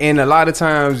 And a lot of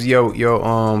times,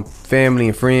 your family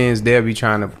and friends, they'll be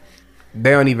trying to.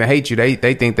 They don't even hate you. They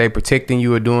think they protecting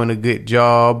you or doing a good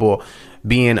job or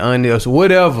being honest,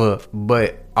 whatever.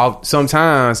 But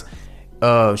sometimes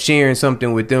sharing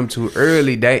something with them too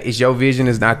early, that is your vision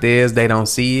is not theirs. They don't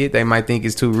see it. They might think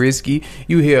it's too risky.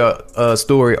 You hear a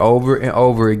story over and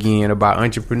over again about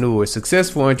entrepreneurs,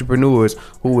 successful entrepreneurs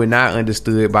who were not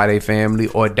understood by their family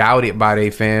or doubted by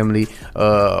their family,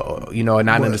 not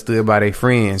understood by their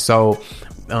friends. So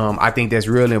I think that's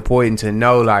really important to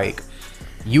know, like,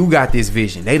 you got this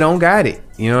vision. They don't got it.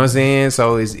 You know what I'm saying?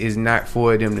 So it's not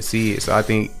for them to see it. So I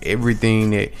think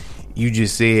everything that you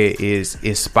just said is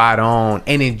spot on.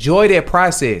 And enjoy that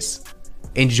process.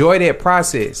 Enjoy that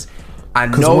process. I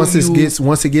know once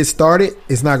it gets started,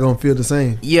 it's not gonna feel the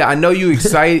same. Yeah, I know you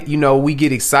excited. We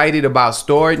get excited about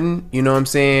starting. You know what I'm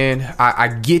saying? I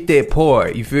get that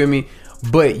part. You feel me?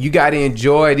 But you got to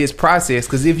enjoy this process,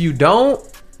 because if you don't,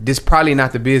 this probably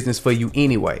not the business for you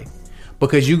anyway.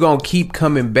 Because you're gonna keep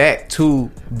coming back to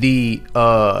the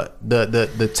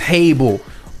table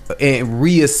and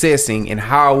reassessing, and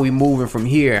how are we moving from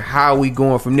here, and how are we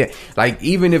going from there. Like,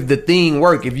 even if the thing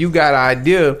work, if you got an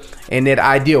idea and that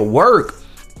idea work,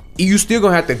 you still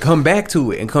gonna have to come back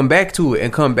to it and come back to it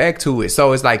and come back to it.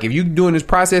 So it's like, if you doing this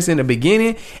process in the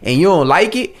beginning and you don't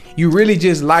like it, you really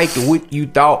just like what you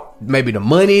thought, maybe the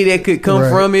money that could come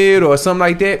from it or something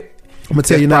like that. I'm gonna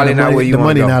tell you now, the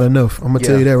money not enough. I'm gonna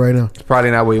tell you that right now. It's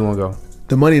probably not where you want to go.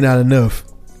 The money not enough.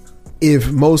 If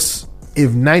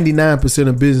 99%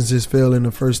 of businesses fail in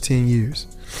the first 10 years,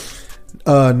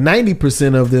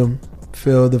 90% of them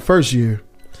fail the first year,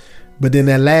 but then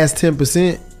that last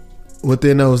 10%,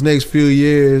 within those next few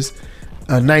years,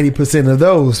 90% of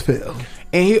those fail.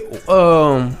 And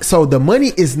so the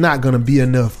money is not gonna be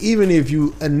enough. Even if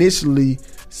you initially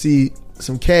see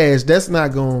some cash, that's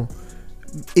not gonna.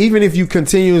 Even if you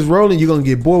continue rolling, you're gonna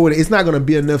get bored with it. It's not gonna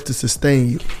be enough to sustain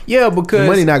you. Yeah, because the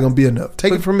money not gonna be enough.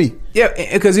 Take it from me. Yeah,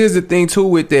 because here's the thing too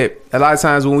with that. A lot of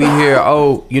times when we hear,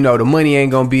 the money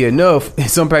ain't gonna be enough,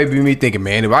 some people be me thinking,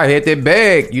 man, if I had that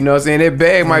bag, you know what I'm saying, that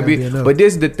bag might be enough. But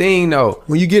this is the thing though.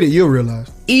 When you get it, you'll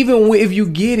realize. Even if you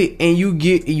get it and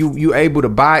you able to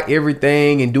buy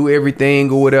everything and do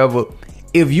everything or whatever,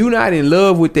 if you not in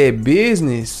love with that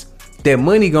business, that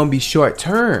money gonna be short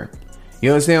term. You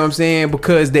understand what I'm saying?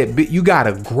 Because you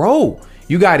gotta grow,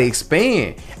 you gotta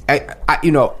expand.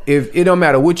 If it don't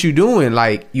matter what you doing,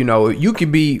 like, you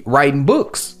could be writing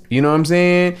books. You know what I'm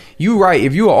saying?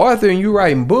 If you're an author and you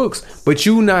writing books, but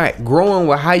you not growing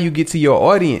with how you get to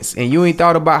your audience, and you ain't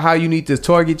thought about how you need to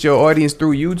target your audience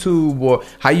through YouTube, or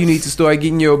how you need to start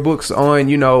getting your books on,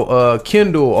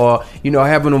 Kindle, or,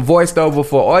 having them voiced over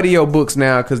for audio books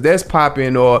now, because that's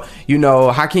popping, or,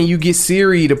 how can you get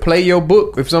Siri to play your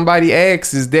book if somebody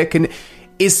asks?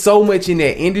 It's so much in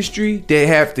that industry that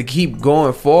have to keep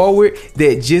going forward,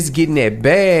 that just getting that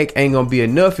bag ain't gonna be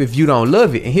enough if you don't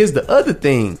love it. And here's the other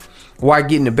thing why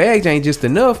getting the bag ain't just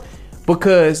enough,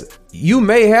 because you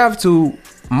may have to,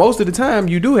 most of the time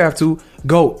you do have to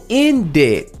go in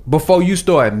debt before you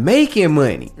start making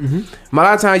money. A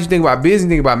lot of times you think about business,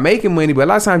 think about making money, but a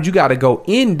lot of times you got to go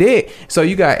in debt. So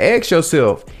you got to ask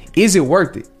yourself, is it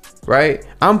worth it? Right?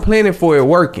 I'm planning for it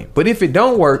working, but if it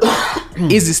don't work,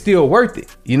 is it still worth it?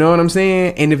 You know what I'm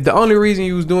saying? And if the only reason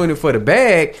you was doing it for the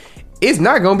bag, it's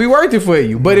not gonna be worth it for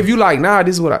you. But if you like, nah,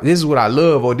 this is what I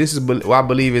love, or this is what I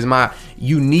believe is my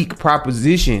unique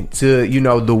proposition to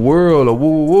the world, or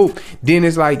woo, then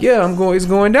it's like, yeah, it's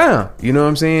going down. You know what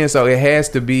I'm saying? So it has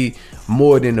to be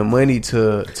more than the money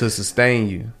to sustain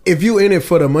you. If you in it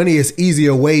for the money, it's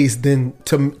easier ways than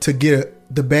to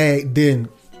get the bag than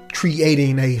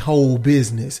creating a whole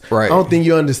business. Right. I don't think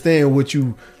you understand what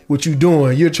you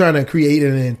doing. You're trying to create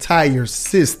an entire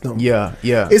system. Yeah.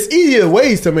 It's easier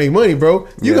ways to make money, bro.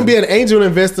 You can be an angel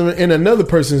investor in another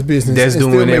person's business that's and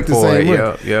doing still make the same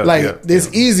money.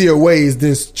 There's easier ways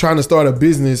than trying to start a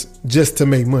business just to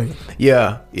make money.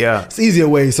 Yeah. It's easier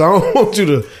ways. So I don't want you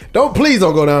to please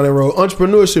don't go down that road.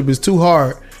 Entrepreneurship is too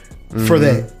hard for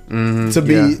that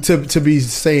to be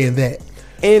saying that.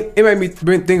 And it made me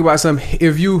think about something.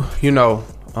 If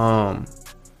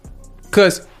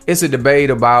because it's a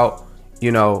debate about,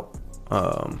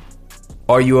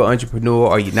 are you an entrepreneur?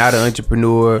 Are you not an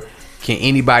entrepreneur? Can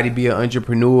anybody be an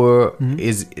entrepreneur?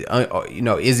 Is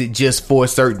it just for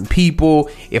certain people?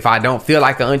 If I don't feel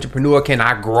like an entrepreneur, can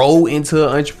I grow into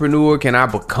an entrepreneur? Can I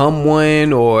become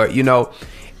one? Or, I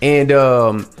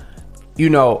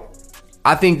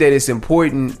think that it's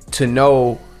important to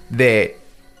know that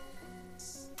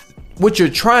what you're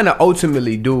trying to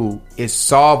ultimately do is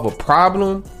solve a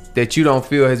problem that you don't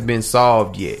feel has been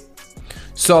solved yet.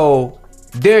 So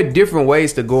there are different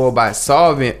ways to go about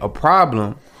solving a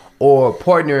problem or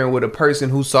partnering with a person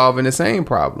who's solving the same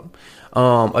problem.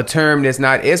 A term that's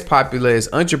not as popular as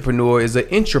entrepreneur is an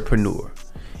intrapreneur.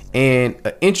 And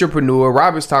an intrapreneur,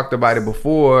 Robert's talked about it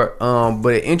before,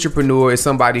 but an intrapreneur is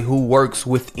somebody who works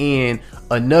within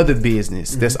another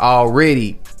business that's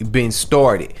already been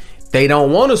started. They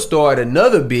don't want to start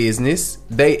another business.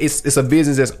 It's a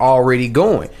business that's already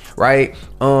going, right?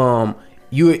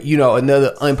 You know,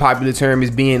 another unpopular term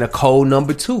is being a co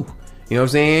number 2. You know what I'm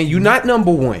saying? You're not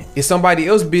number 1. It's somebody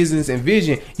else's business and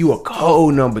vision. You a co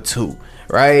number 2,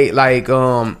 right? Like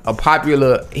a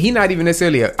popular. He not even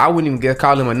necessarily. I wouldn't even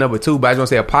call him a number 2, but I just want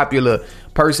to say a popular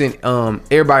person.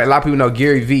 Everybody, a lot of people know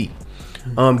Gary Vee.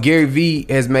 Gary Vee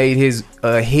has made his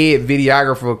head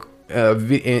videographer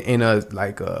in a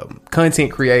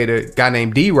content creator guy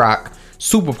named D-Rock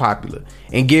super popular.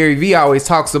 And Gary Vee always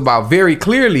talks about very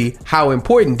clearly how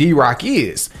important D-Rock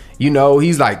is. You know,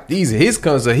 he's like, these are his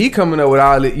concepts. He coming up with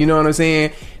all it, you know what I'm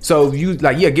saying? So you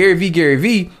like, yeah, Gary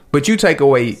Vee, but you take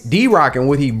away D-Rock and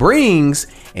what he brings,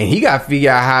 and he got to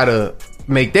figure out how to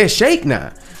make that shake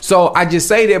now. So I just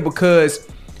say that because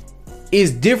it's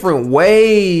different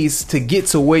ways to get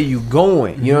to where you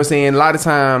going. You know what I'm saying? A lot of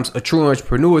times a true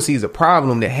entrepreneur sees a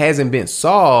problem that hasn't been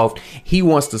solved. He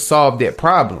wants to solve that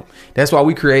problem. That's why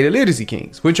we created Literacy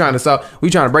Kings. We're trying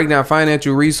to break down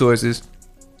financial resources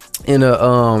in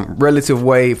a relative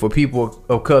way for people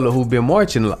of color who've been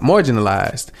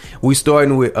marginalized. We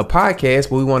starting with a podcast,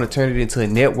 but we want to turn it into a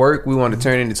network. We want to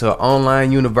turn it into an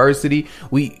online university.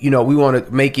 We want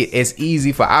to make it as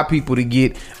easy for our people to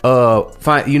get for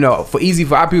our people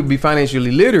to be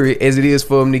financially literate as it is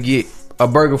for them to get a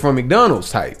burger from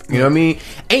McDonald's type. You know what I mean?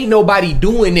 Ain't nobody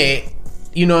doing that.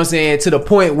 You know what I'm saying? To the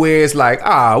point where it's like,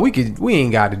 we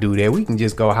ain't got to do that. We can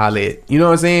just go holler at, you know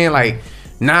what I'm saying? Like,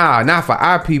 nah, not for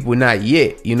our people, not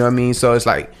yet. You know what I mean? So it's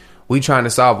like, we trying to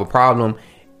solve a problem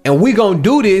and we gonna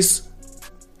do this.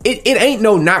 It ain't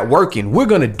no not working. We're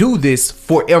gonna do this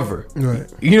forever. Right.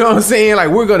 You know what I'm saying?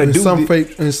 Like, we're gonna in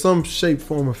some shape,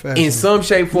 form, or fashion. In some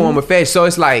shape, form, or fashion. So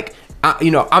it's like,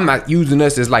 I'm not using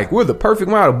us as like, we're the perfect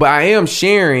model, but I am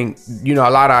sharing, a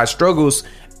lot of our struggles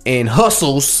and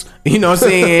hustles, you know what I'm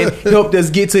saying, helped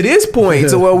us get to this point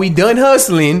to where we done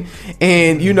hustling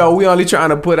and, we only trying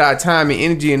to put our time and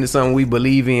energy into something we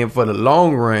believe in for the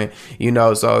long run,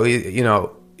 so, it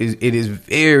is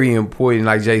very important,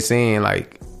 like Jay saying,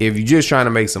 like, if you're just trying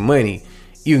to make some money,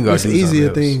 you can go do something else. It's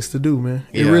easier things to do, man.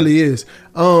 It really is.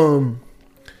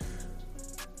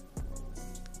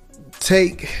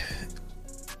 Take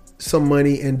some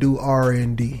money and do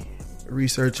R&D,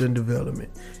 research and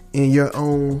development, in your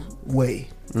own way.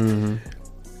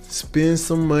 Spend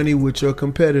some money with your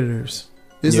competitors.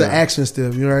 This is an action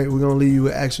step, right? We're gonna leave you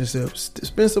with action steps.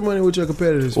 Spend some money with your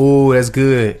competitors. Oh, that's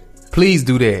good. Please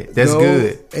do that. That's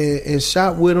good. And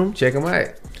shop with them. Check them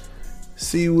out.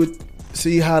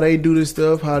 See how they do this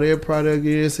stuff, how their product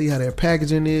is, see how their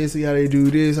packaging is, see how they do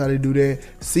this, how they do that.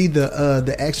 See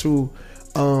the actual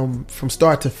from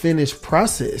start to finish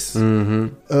process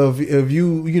of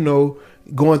you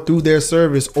going through their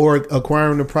service or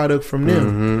acquiring the product from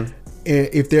them. And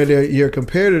if they're your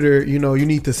competitor, you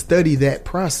need to study that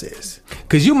process.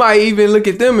 Because you might even look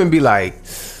at them and be like,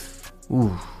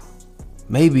 ooh,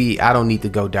 maybe I don't need to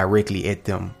go directly at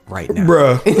them right now.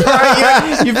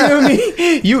 Bruh. You feel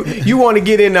me? You want to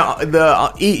get in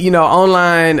the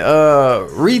online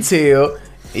retail,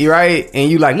 right? And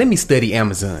you like, let me study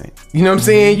Amazon. You know what I'm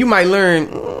saying? You might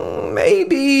learn,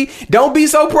 maybe. Don't be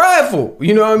so prideful.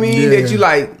 You know what I mean? That you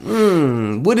like,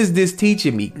 what is this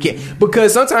teaching me?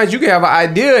 Because sometimes you can have an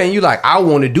idea and you like, I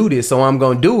want to do this, so I'm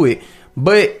going to do it.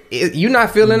 But you're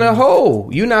not filling a hole.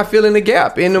 You're not filling a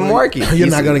gap in the market. You're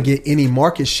not going to get any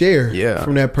market share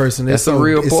from that person. That's a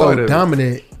real part of it.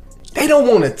 Dominant. They don't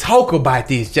want to talk about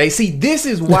this, Jay. See, this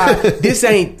is why this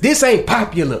ain't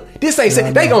popular. This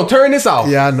ain't. They gonna turn this off.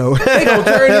 Yeah, I know. They gonna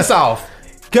turn this off,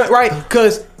 right?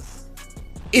 Because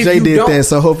Jay did that,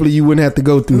 so hopefully you wouldn't have to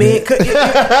go through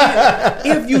that.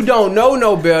 If you don't know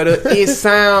no better, it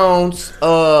sounds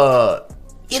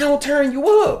it don't turn you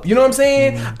up. You know what I'm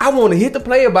saying? I want to hit the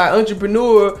play about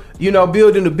entrepreneur,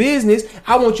 building a business.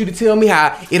 I want you to tell me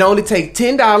how it only takes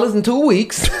 $10 in 2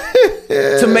 weeks.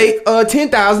 to make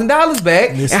 $10,000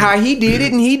 back. Listen. And how he did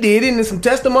it and some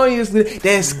testimonials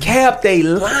that's cap. They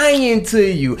lying to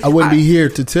you. I wouldn't be here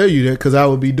to tell you that because I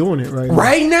would be doing it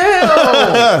right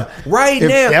now.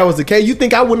 If that was the case, you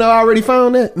think I wouldn't have already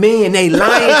found that? Man, they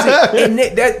lying to and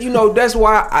that that's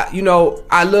why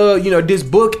I love this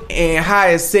book and how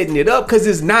it's setting it up, because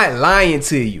it's not lying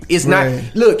to you. It's not.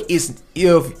 Look, it's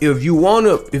if you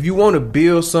wanna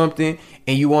build something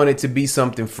and you want it to be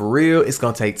something for real, it's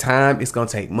gonna take time, it's gonna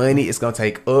take money, it's gonna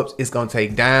take ups, it's gonna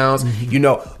take downs.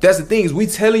 That's the thing, is we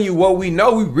telling you what we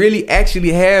know. We really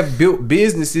actually have built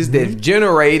businesses that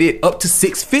generated up to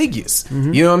 6 figures.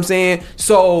 You know what I'm saying?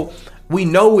 So we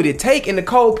know what it take. And the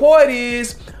cold part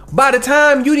is, by the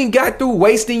time you done got through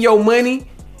wasting your money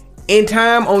and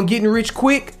time on getting rich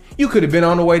quick, you could have been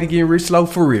on the way to getting rich slow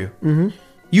for real.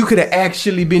 You could have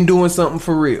actually been doing something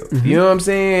for real. You know what I'm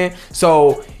saying?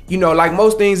 So, like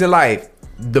most things in life,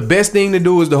 the best thing to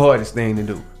do is the hardest thing to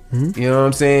do. You know what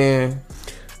I'm saying?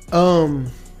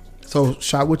 So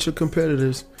shop with your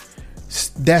competitors.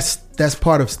 That's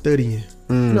part of studying.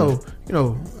 I'm a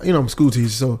school teacher,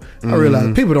 so I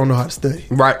realize people don't know how to study.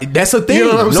 Right, that's a thing. You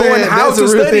know what I'm saying? Knowing how to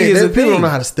study is a thing. People don't know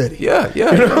how to study. Yeah. You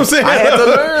know what I'm saying? I had to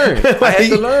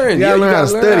learn. You gotta learn how to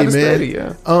study, man.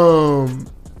 Yeah.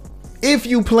 If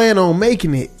you plan on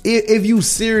making it, if you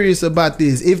serious about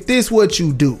this, if this what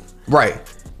you do, right,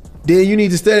 then you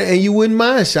need to study, and you wouldn't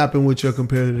mind shopping with your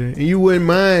competitor, and you wouldn't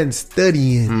mind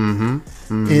studying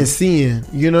and seeing.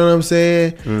 You know what I'm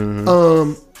saying?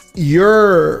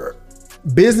 Your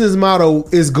business model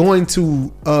is going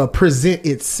to present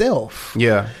itself.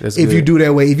 Yeah, that's if good. You do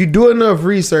that way. If you do enough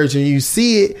research and you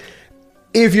see it,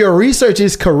 if your research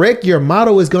is correct, your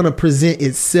model is going to present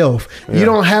itself. Yeah. You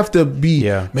don't have to be,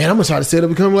 man, I'm going to try to set up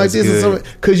and become like this or something,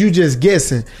 because you just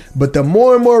guessing. But the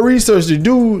more and more research you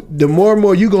do, the more and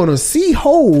more you're going to see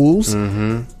holes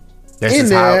in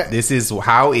there. This is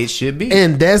how it should be.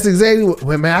 And that's exactly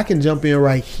what, man, I can jump in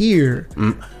right here.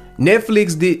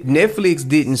 Netflix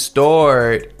didn't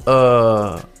start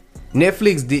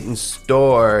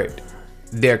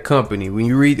their company. When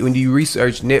you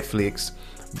research Netflix,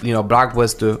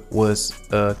 Blockbuster was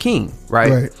king,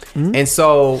 right? And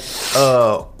so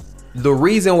the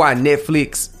reason why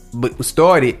Netflix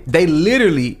started, they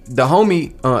literally, the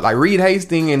homie like Reed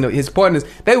Hastings and his partners,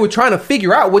 they were trying to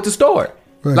figure out what to start.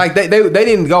 Like they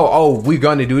didn't go, oh, we're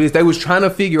gonna do this. They was trying to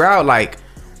figure out, like,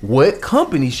 what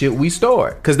company should we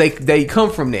start? Because they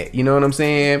come from that, you know what I'm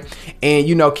saying? And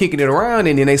kicking it around,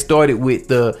 and then they started with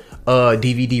the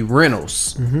DVD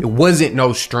rentals. It wasn't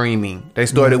no streaming. They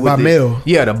started with mail.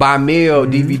 Yeah, the by mail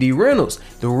DVD rentals.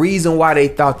 The reason why they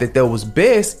thought that was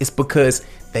best is because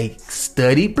they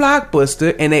studied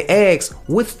Blockbuster and they asked,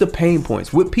 what's the pain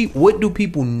points? What do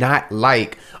people not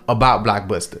like about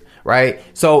Blockbuster, right?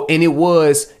 So, and it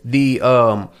was the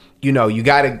you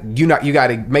gotta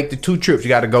make the 2 trips. You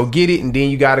gotta go get it, and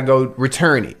then you gotta go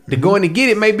return it. The going to get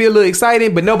it may be a little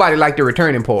exciting, but nobody liked the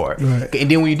returning part. Right. And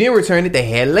then when you didn't return it, they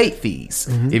had late fees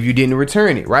if you didn't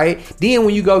return it, right? Then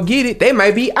when you go get it, they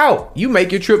might be out. You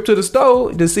make your trip to the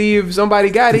store to see if somebody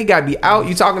got it. It gotta be out.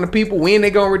 You talking to people when they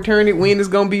gonna return it, when it's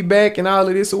gonna be back, and all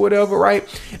of this or whatever, right?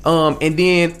 And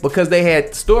then because they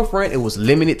had storefront, it was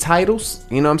limited titles.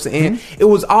 You know what I'm saying? It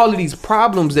was all of these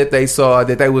problems that they saw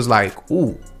that they was like,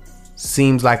 ooh,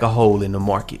 seems like a hole in the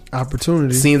market.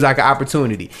 Seems like an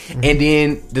opportunity. And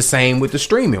then the same with the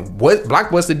streaming. What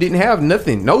Blockbuster didn't have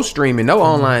nothing, no streaming, no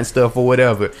online stuff or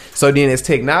whatever. So then as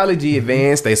technology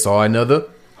advanced, they saw another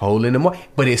hole in the market.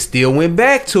 But it still went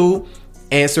back to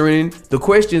answering the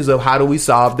questions of how do we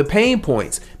solve the pain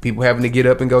points? People having to get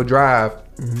up and go drive.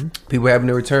 People having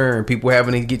to return, people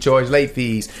having to get charged late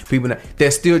fees,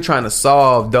 they're still trying to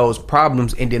solve those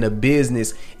problems, and then a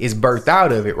business is birthed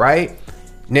out of it, right?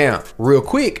 Now, real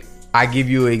quick, I give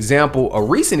you a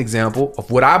recent example of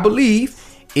what I believe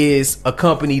is a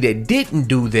company that didn't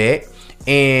do that,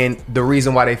 and the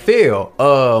reason why they failed.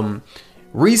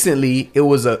 Recently, it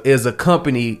was a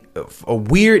company, a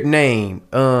weird name.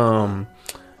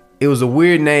 It was a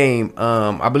weird name.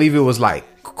 I believe it was like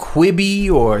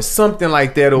Quibi or something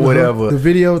like that or whatever. The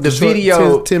video,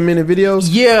 10-minute videos.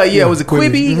 Yeah, it was a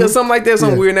Quibi or something like that.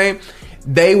 Some weird name.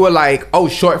 They were like, oh,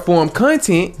 short form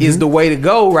content is the way to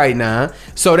go right now.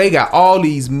 So they got all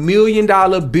these $1 million,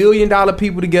 $1 billion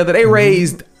people together. They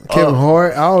raised Kevin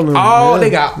Hart, all of them. They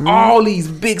got all these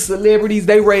big celebrities.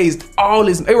 They raised all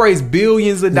this. They raised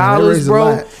billions of dollars,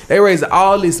 bro. They raised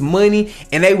all this money,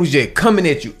 and they was just coming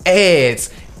at you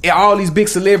ads. And all these big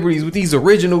celebrities with these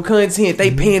original content, they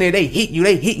paying it, they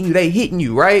hitting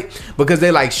you, right? Because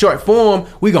they like short form.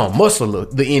 We gonna muscle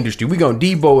the industry. We gonna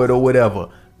debo it or whatever.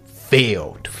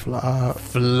 failed.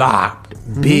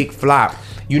 Flopped. Big flop.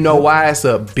 You know why it's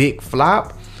a big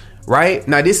flop? Right?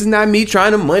 Now, this is not me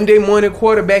trying to Monday morning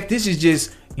quarterback. This is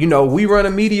just, we run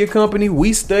a media company.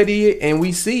 We study it and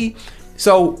we see.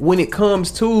 So when it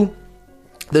comes to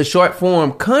the short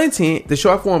form content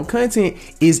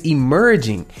is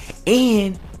emerging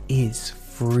and is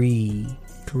free.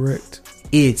 Correct.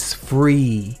 It's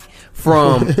free.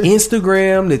 From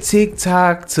Instagram to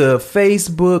TikTok to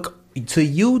Facebook to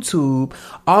YouTube,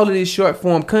 all of this short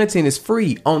form content is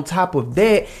free. On top of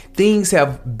that, things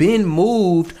have been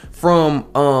moved from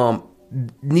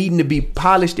needing to be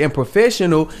polished and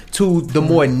professional to the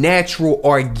more natural,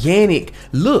 organic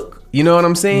look. You know what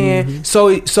I'm saying?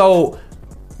 Mm-hmm. So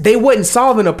they wasn't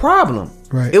solving a problem.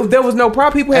 Right. There was no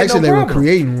problem. People had no problem. Actually, they were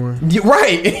creating one.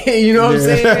 Right. You know what I'm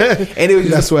saying? And it was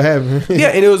that's what happened. Yeah,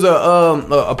 and it was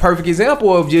a perfect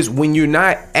example of just when you're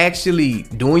not actually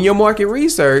doing your market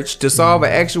research to solve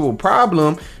an actual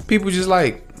problem, people just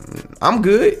like, I'm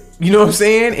good. You know what I'm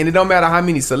saying? And it don't matter how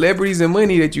many celebrities and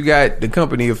money that you got, the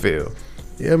company will fail.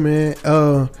 Yeah, man.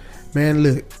 Man,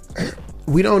 look,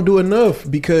 we don't do enough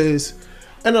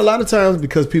and a lot of times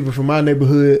because people from my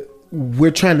neighborhood,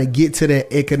 we're trying to get to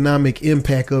that economic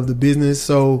impact of the business.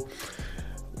 So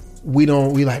we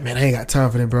like, man, I ain't got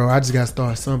time for that, bro. I just got to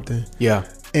start something. Yeah.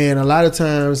 And a lot of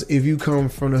times if you come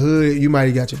from the hood, you might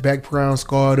have got your background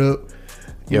scarred up.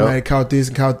 You might have caught this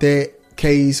and caught that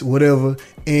case, whatever.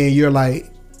 And you're like,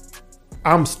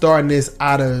 I'm starting this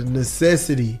out of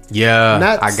necessity. Yeah.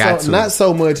 Not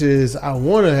so much as I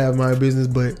want to have my business,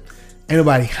 but ain't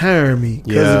nobody hiring me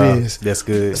because it is. That's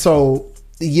good. So,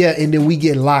 yeah, and then we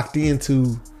get locked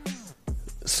into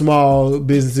small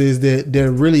businesses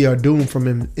that really are doomed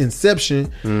from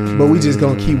inception, but we just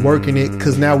gonna keep working it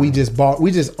because now we just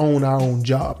own our own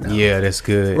job now. Yeah, that's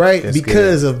good. Right? That's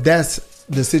because of that's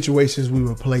the situations we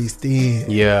were placed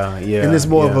in. Yeah. And it's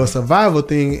more of a survival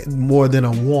thing more than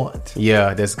a want.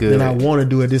 Yeah, that's good. Then I want to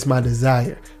do it. This is my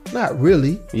desire. Not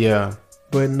really. Yeah.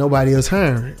 But nobody else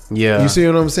hiring. Yeah. You see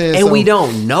what I'm saying? And we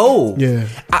don't know. Yeah.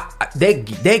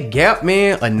 That gap,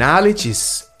 man, of knowledge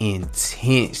is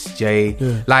intense, Jay.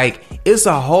 Yeah. Like, it's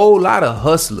a whole lot of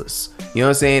hustlers. You know what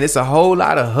I'm saying? It's a whole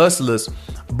lot of hustlers.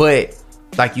 But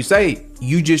like you say,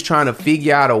 you just trying to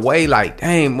figure out a way like,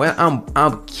 dang, man,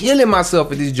 I'm killing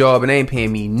myself at this job and they ain't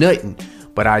paying me nothing.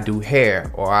 But I do hair,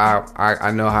 or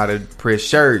I know how to press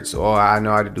shirts, or I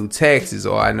know how to do taxes,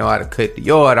 or I know how to cut the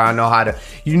yard, or I know how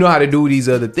to do these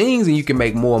other things, and you can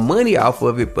make more money off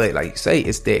of it. But like you say,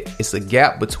 it's a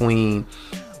gap between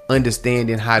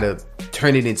understanding how to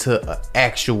turn it into an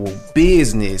actual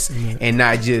business and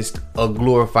not just a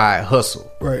glorified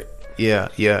hustle. Right. Yeah.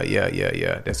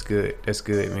 That's good,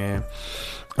 man.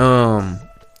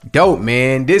 Dope,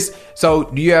 man. So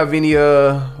do you have any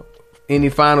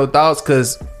final thoughts?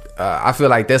 Because I feel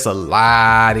like that's a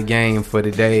lot of game for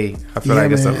today. I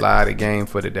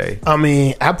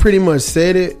mean, I pretty much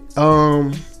said it.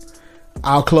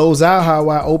 I'll close out how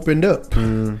I opened up.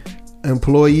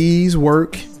 Employees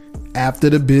work after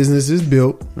the business is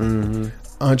built.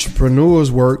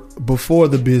 Entrepreneurs work before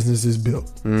the business is built.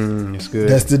 That's good.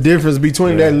 That's the difference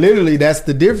between that. Literally, that's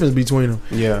the difference between them.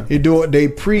 Yeah. They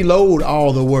preload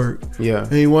all the work. Yeah.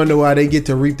 And you wonder why they get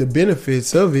to reap the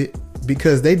benefits of it.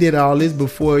 Because they did all this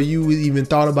before you even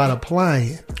thought about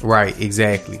applying. Right,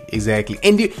 exactly.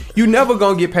 And you never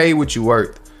gonna get paid what you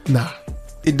worth. Nah.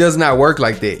 It does not work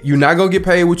like that. You're not gonna get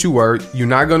paid what you worth. You're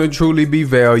not gonna truly be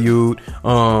valued.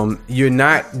 You're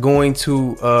not going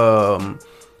to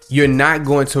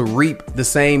reap the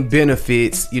same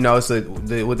benefits. You know, so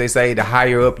what they say, the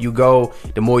higher up you go,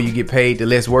 the more you get paid, the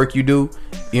less work you do.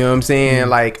 You know what I'm saying?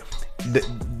 Like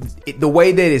the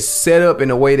way that it's set up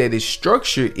and the way that it's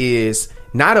structured is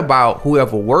not about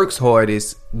whoever works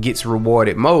hardest gets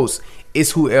rewarded most.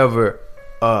 It's whoever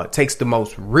takes the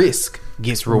most risk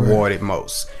gets rewarded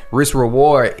most. Risk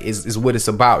reward is what it's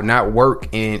about, not work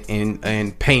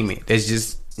and payment. That's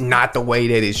just not the way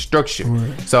that it's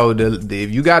structured. So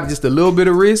if you got just a little bit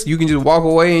of risk, you can just walk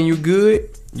away and you're good.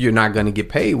 You're not gonna get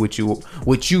paid what you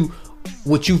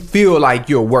feel like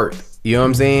you're worth. You know what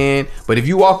I'm saying? But if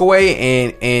you walk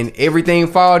away and everything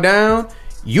fall down,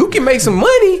 you can make some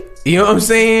money. You know what I'm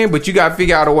saying? But you got to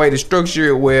figure out a way to structure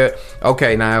it where,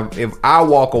 okay, now if I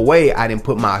walk away, I didn't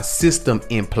put my system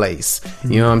in place.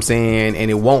 You know what I'm saying?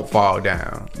 And it won't fall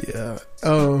down. Yeah.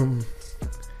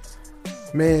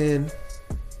 Man,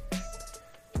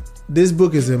 this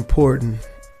book is important,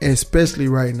 especially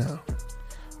right now,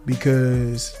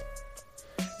 because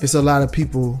it's a lot of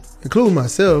people, including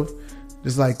myself,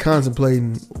 just like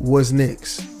contemplating what's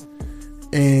next.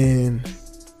 And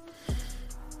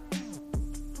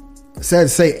sad to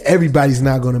say, everybody's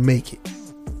not going to make it,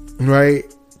 right?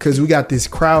 Because we got this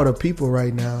crowd of people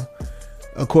right now,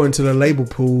 according to the labor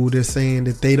pool, they're saying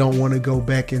that they don't want to go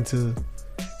back into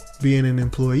being an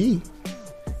employee,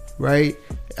 right?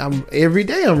 Every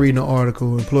day I'm reading an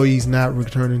article, employees not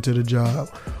returning to the job.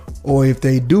 Or if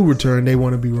they do return, they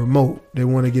want to be remote. They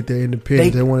want to get their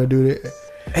independence. They want to do that.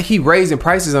 They keep raising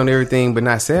prices on everything, but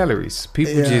not salaries.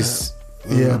 People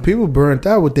people burnt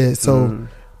out with that. So,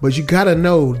 but you got to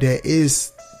know that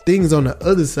it's things on the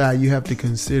other side you have to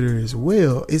consider as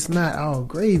well. It's not all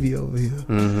gravy over here.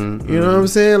 You know what I'm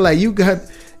saying? Like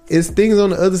it's things on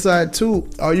the other side too.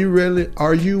 Are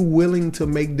you willing to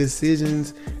make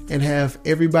decisions and have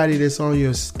everybody that's on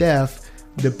your staff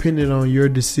dependent on your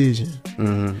decision?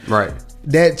 Right.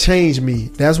 That changed me.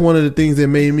 That's one of the things that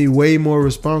made me way more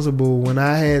responsible when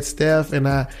I had staff and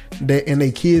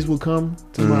their kids would come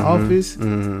to my office.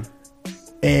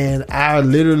 And I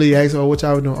literally asked, what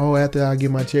y'all doing? After I get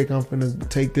my check, I'm finna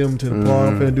take them to the bar.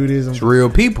 I'm finna do this. It's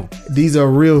real people. These are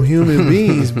real human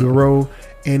beings, bro.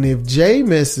 And if Jay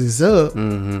messes up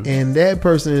and that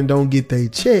person don't get their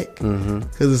check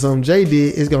because of something Jay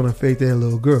did, it's gonna affect that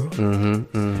little girl.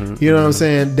 You know what I'm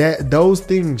saying? Those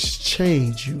things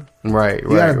change you. Right. You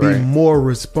gotta be more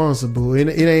responsible. And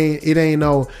it ain't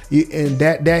no, and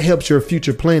that helps your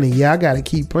future planning. Yeah, I gotta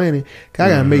keep planning. I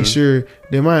gotta make sure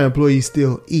that my employees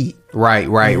still eat. Right.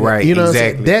 You know,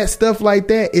 exactly. That stuff like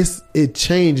that, it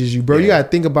changes you, bro. You gotta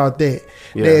think about that.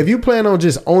 Yeah. Now, if you plan on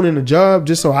just owning a job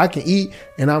just so I can eat,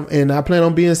 and I plan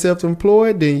on being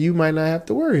self-employed, then you might not have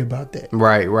to worry about that.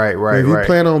 Right. If you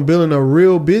plan on building a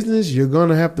real business, you're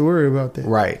gonna have to worry about that.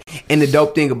 Right. And the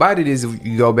dope thing about it is, if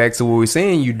you go back to what we're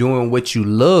saying, you're doing what you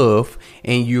love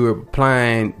and you're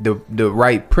applying the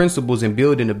right principles and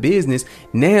building a business.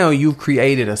 Now you've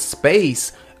created a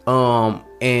space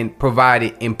and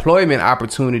provided employment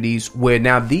opportunities where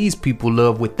now these people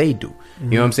love what they do. You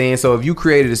know what I'm saying? So if you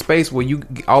created a space where you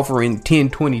offering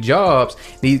 10, 20 jobs,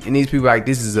 these people are like,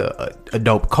 this is a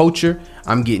dope culture.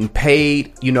 I'm getting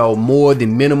paid, more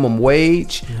than minimum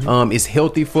wage. It's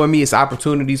healthy for me. It's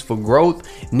opportunities for growth.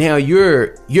 Now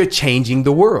you're changing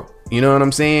the world. You know what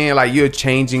I'm saying? Like, you're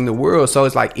changing the world. So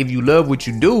it's like, if you love what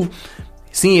you do,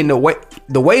 seeing the weight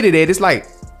of that, it's like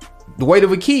the weight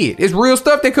of a kid. It's real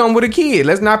stuff that come with a kid.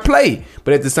 Let's not play.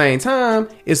 But at the same time,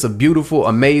 it's a beautiful,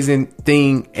 amazing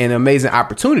thing and amazing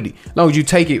opportunity. As long as you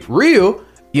take it real,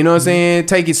 you know what I'm saying?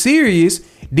 Take it serious,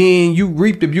 then you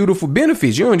reap the beautiful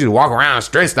benefits. You don't just walk around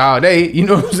stressed all day. You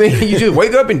know what I'm saying? You just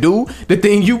wake up and do the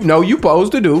thing you know you're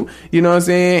supposed to do. You know what I'm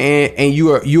saying? And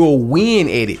you'll win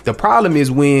at it. The problem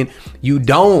is when you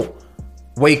don't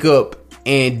wake up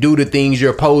and do the things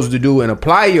you're supposed to do and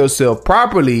apply yourself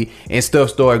properly, and stuff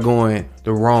start going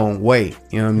the wrong way.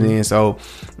 You know what I'm saying? So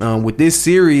with this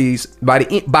series, by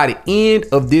the end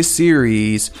of this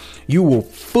series, you will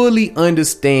fully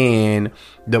understand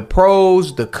the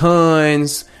pros, the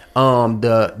cons,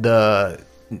 the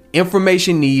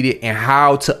information needed, and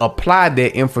how to apply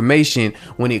that information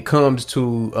when it comes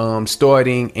to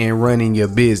starting and running your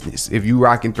business, if you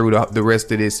rocking through the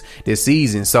rest of this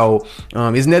season. So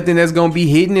it's nothing that's gonna be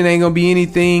hidden. It ain't gonna be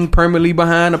anything permanently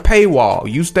behind a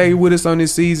paywall. You stay with us on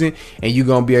this season and you're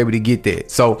gonna be able to get that.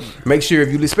 So make sure,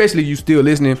 especially if you still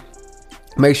listening,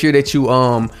 make sure that you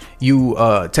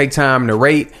take time to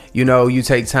rate. You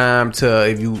take time to,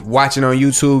 if you watching on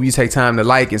YouTube, you take time to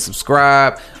like and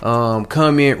subscribe,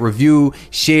 comment, review,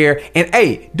 share, and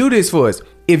hey, do this for us.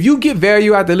 If you get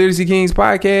value out the Literacy Kings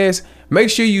podcast, make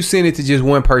sure you send it to just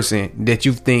one person that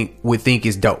you would think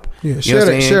is dope. Yeah, share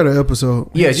the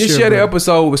episode. Yeah, just share the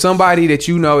episode with somebody that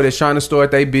you know that's trying to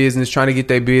start their business, trying to get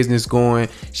their business going.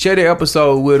 Share the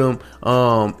episode with them.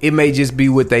 It may just be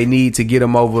what they need to get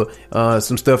them over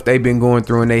some stuff they've been going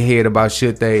through in their head about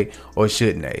should they or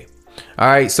shouldn't they. All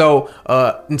right, so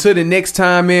until the next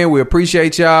time, man, we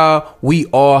appreciate y'all. We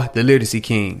are the Literacy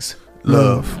Kings.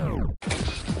 Love.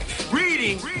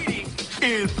 Reading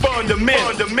is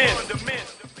fundamental.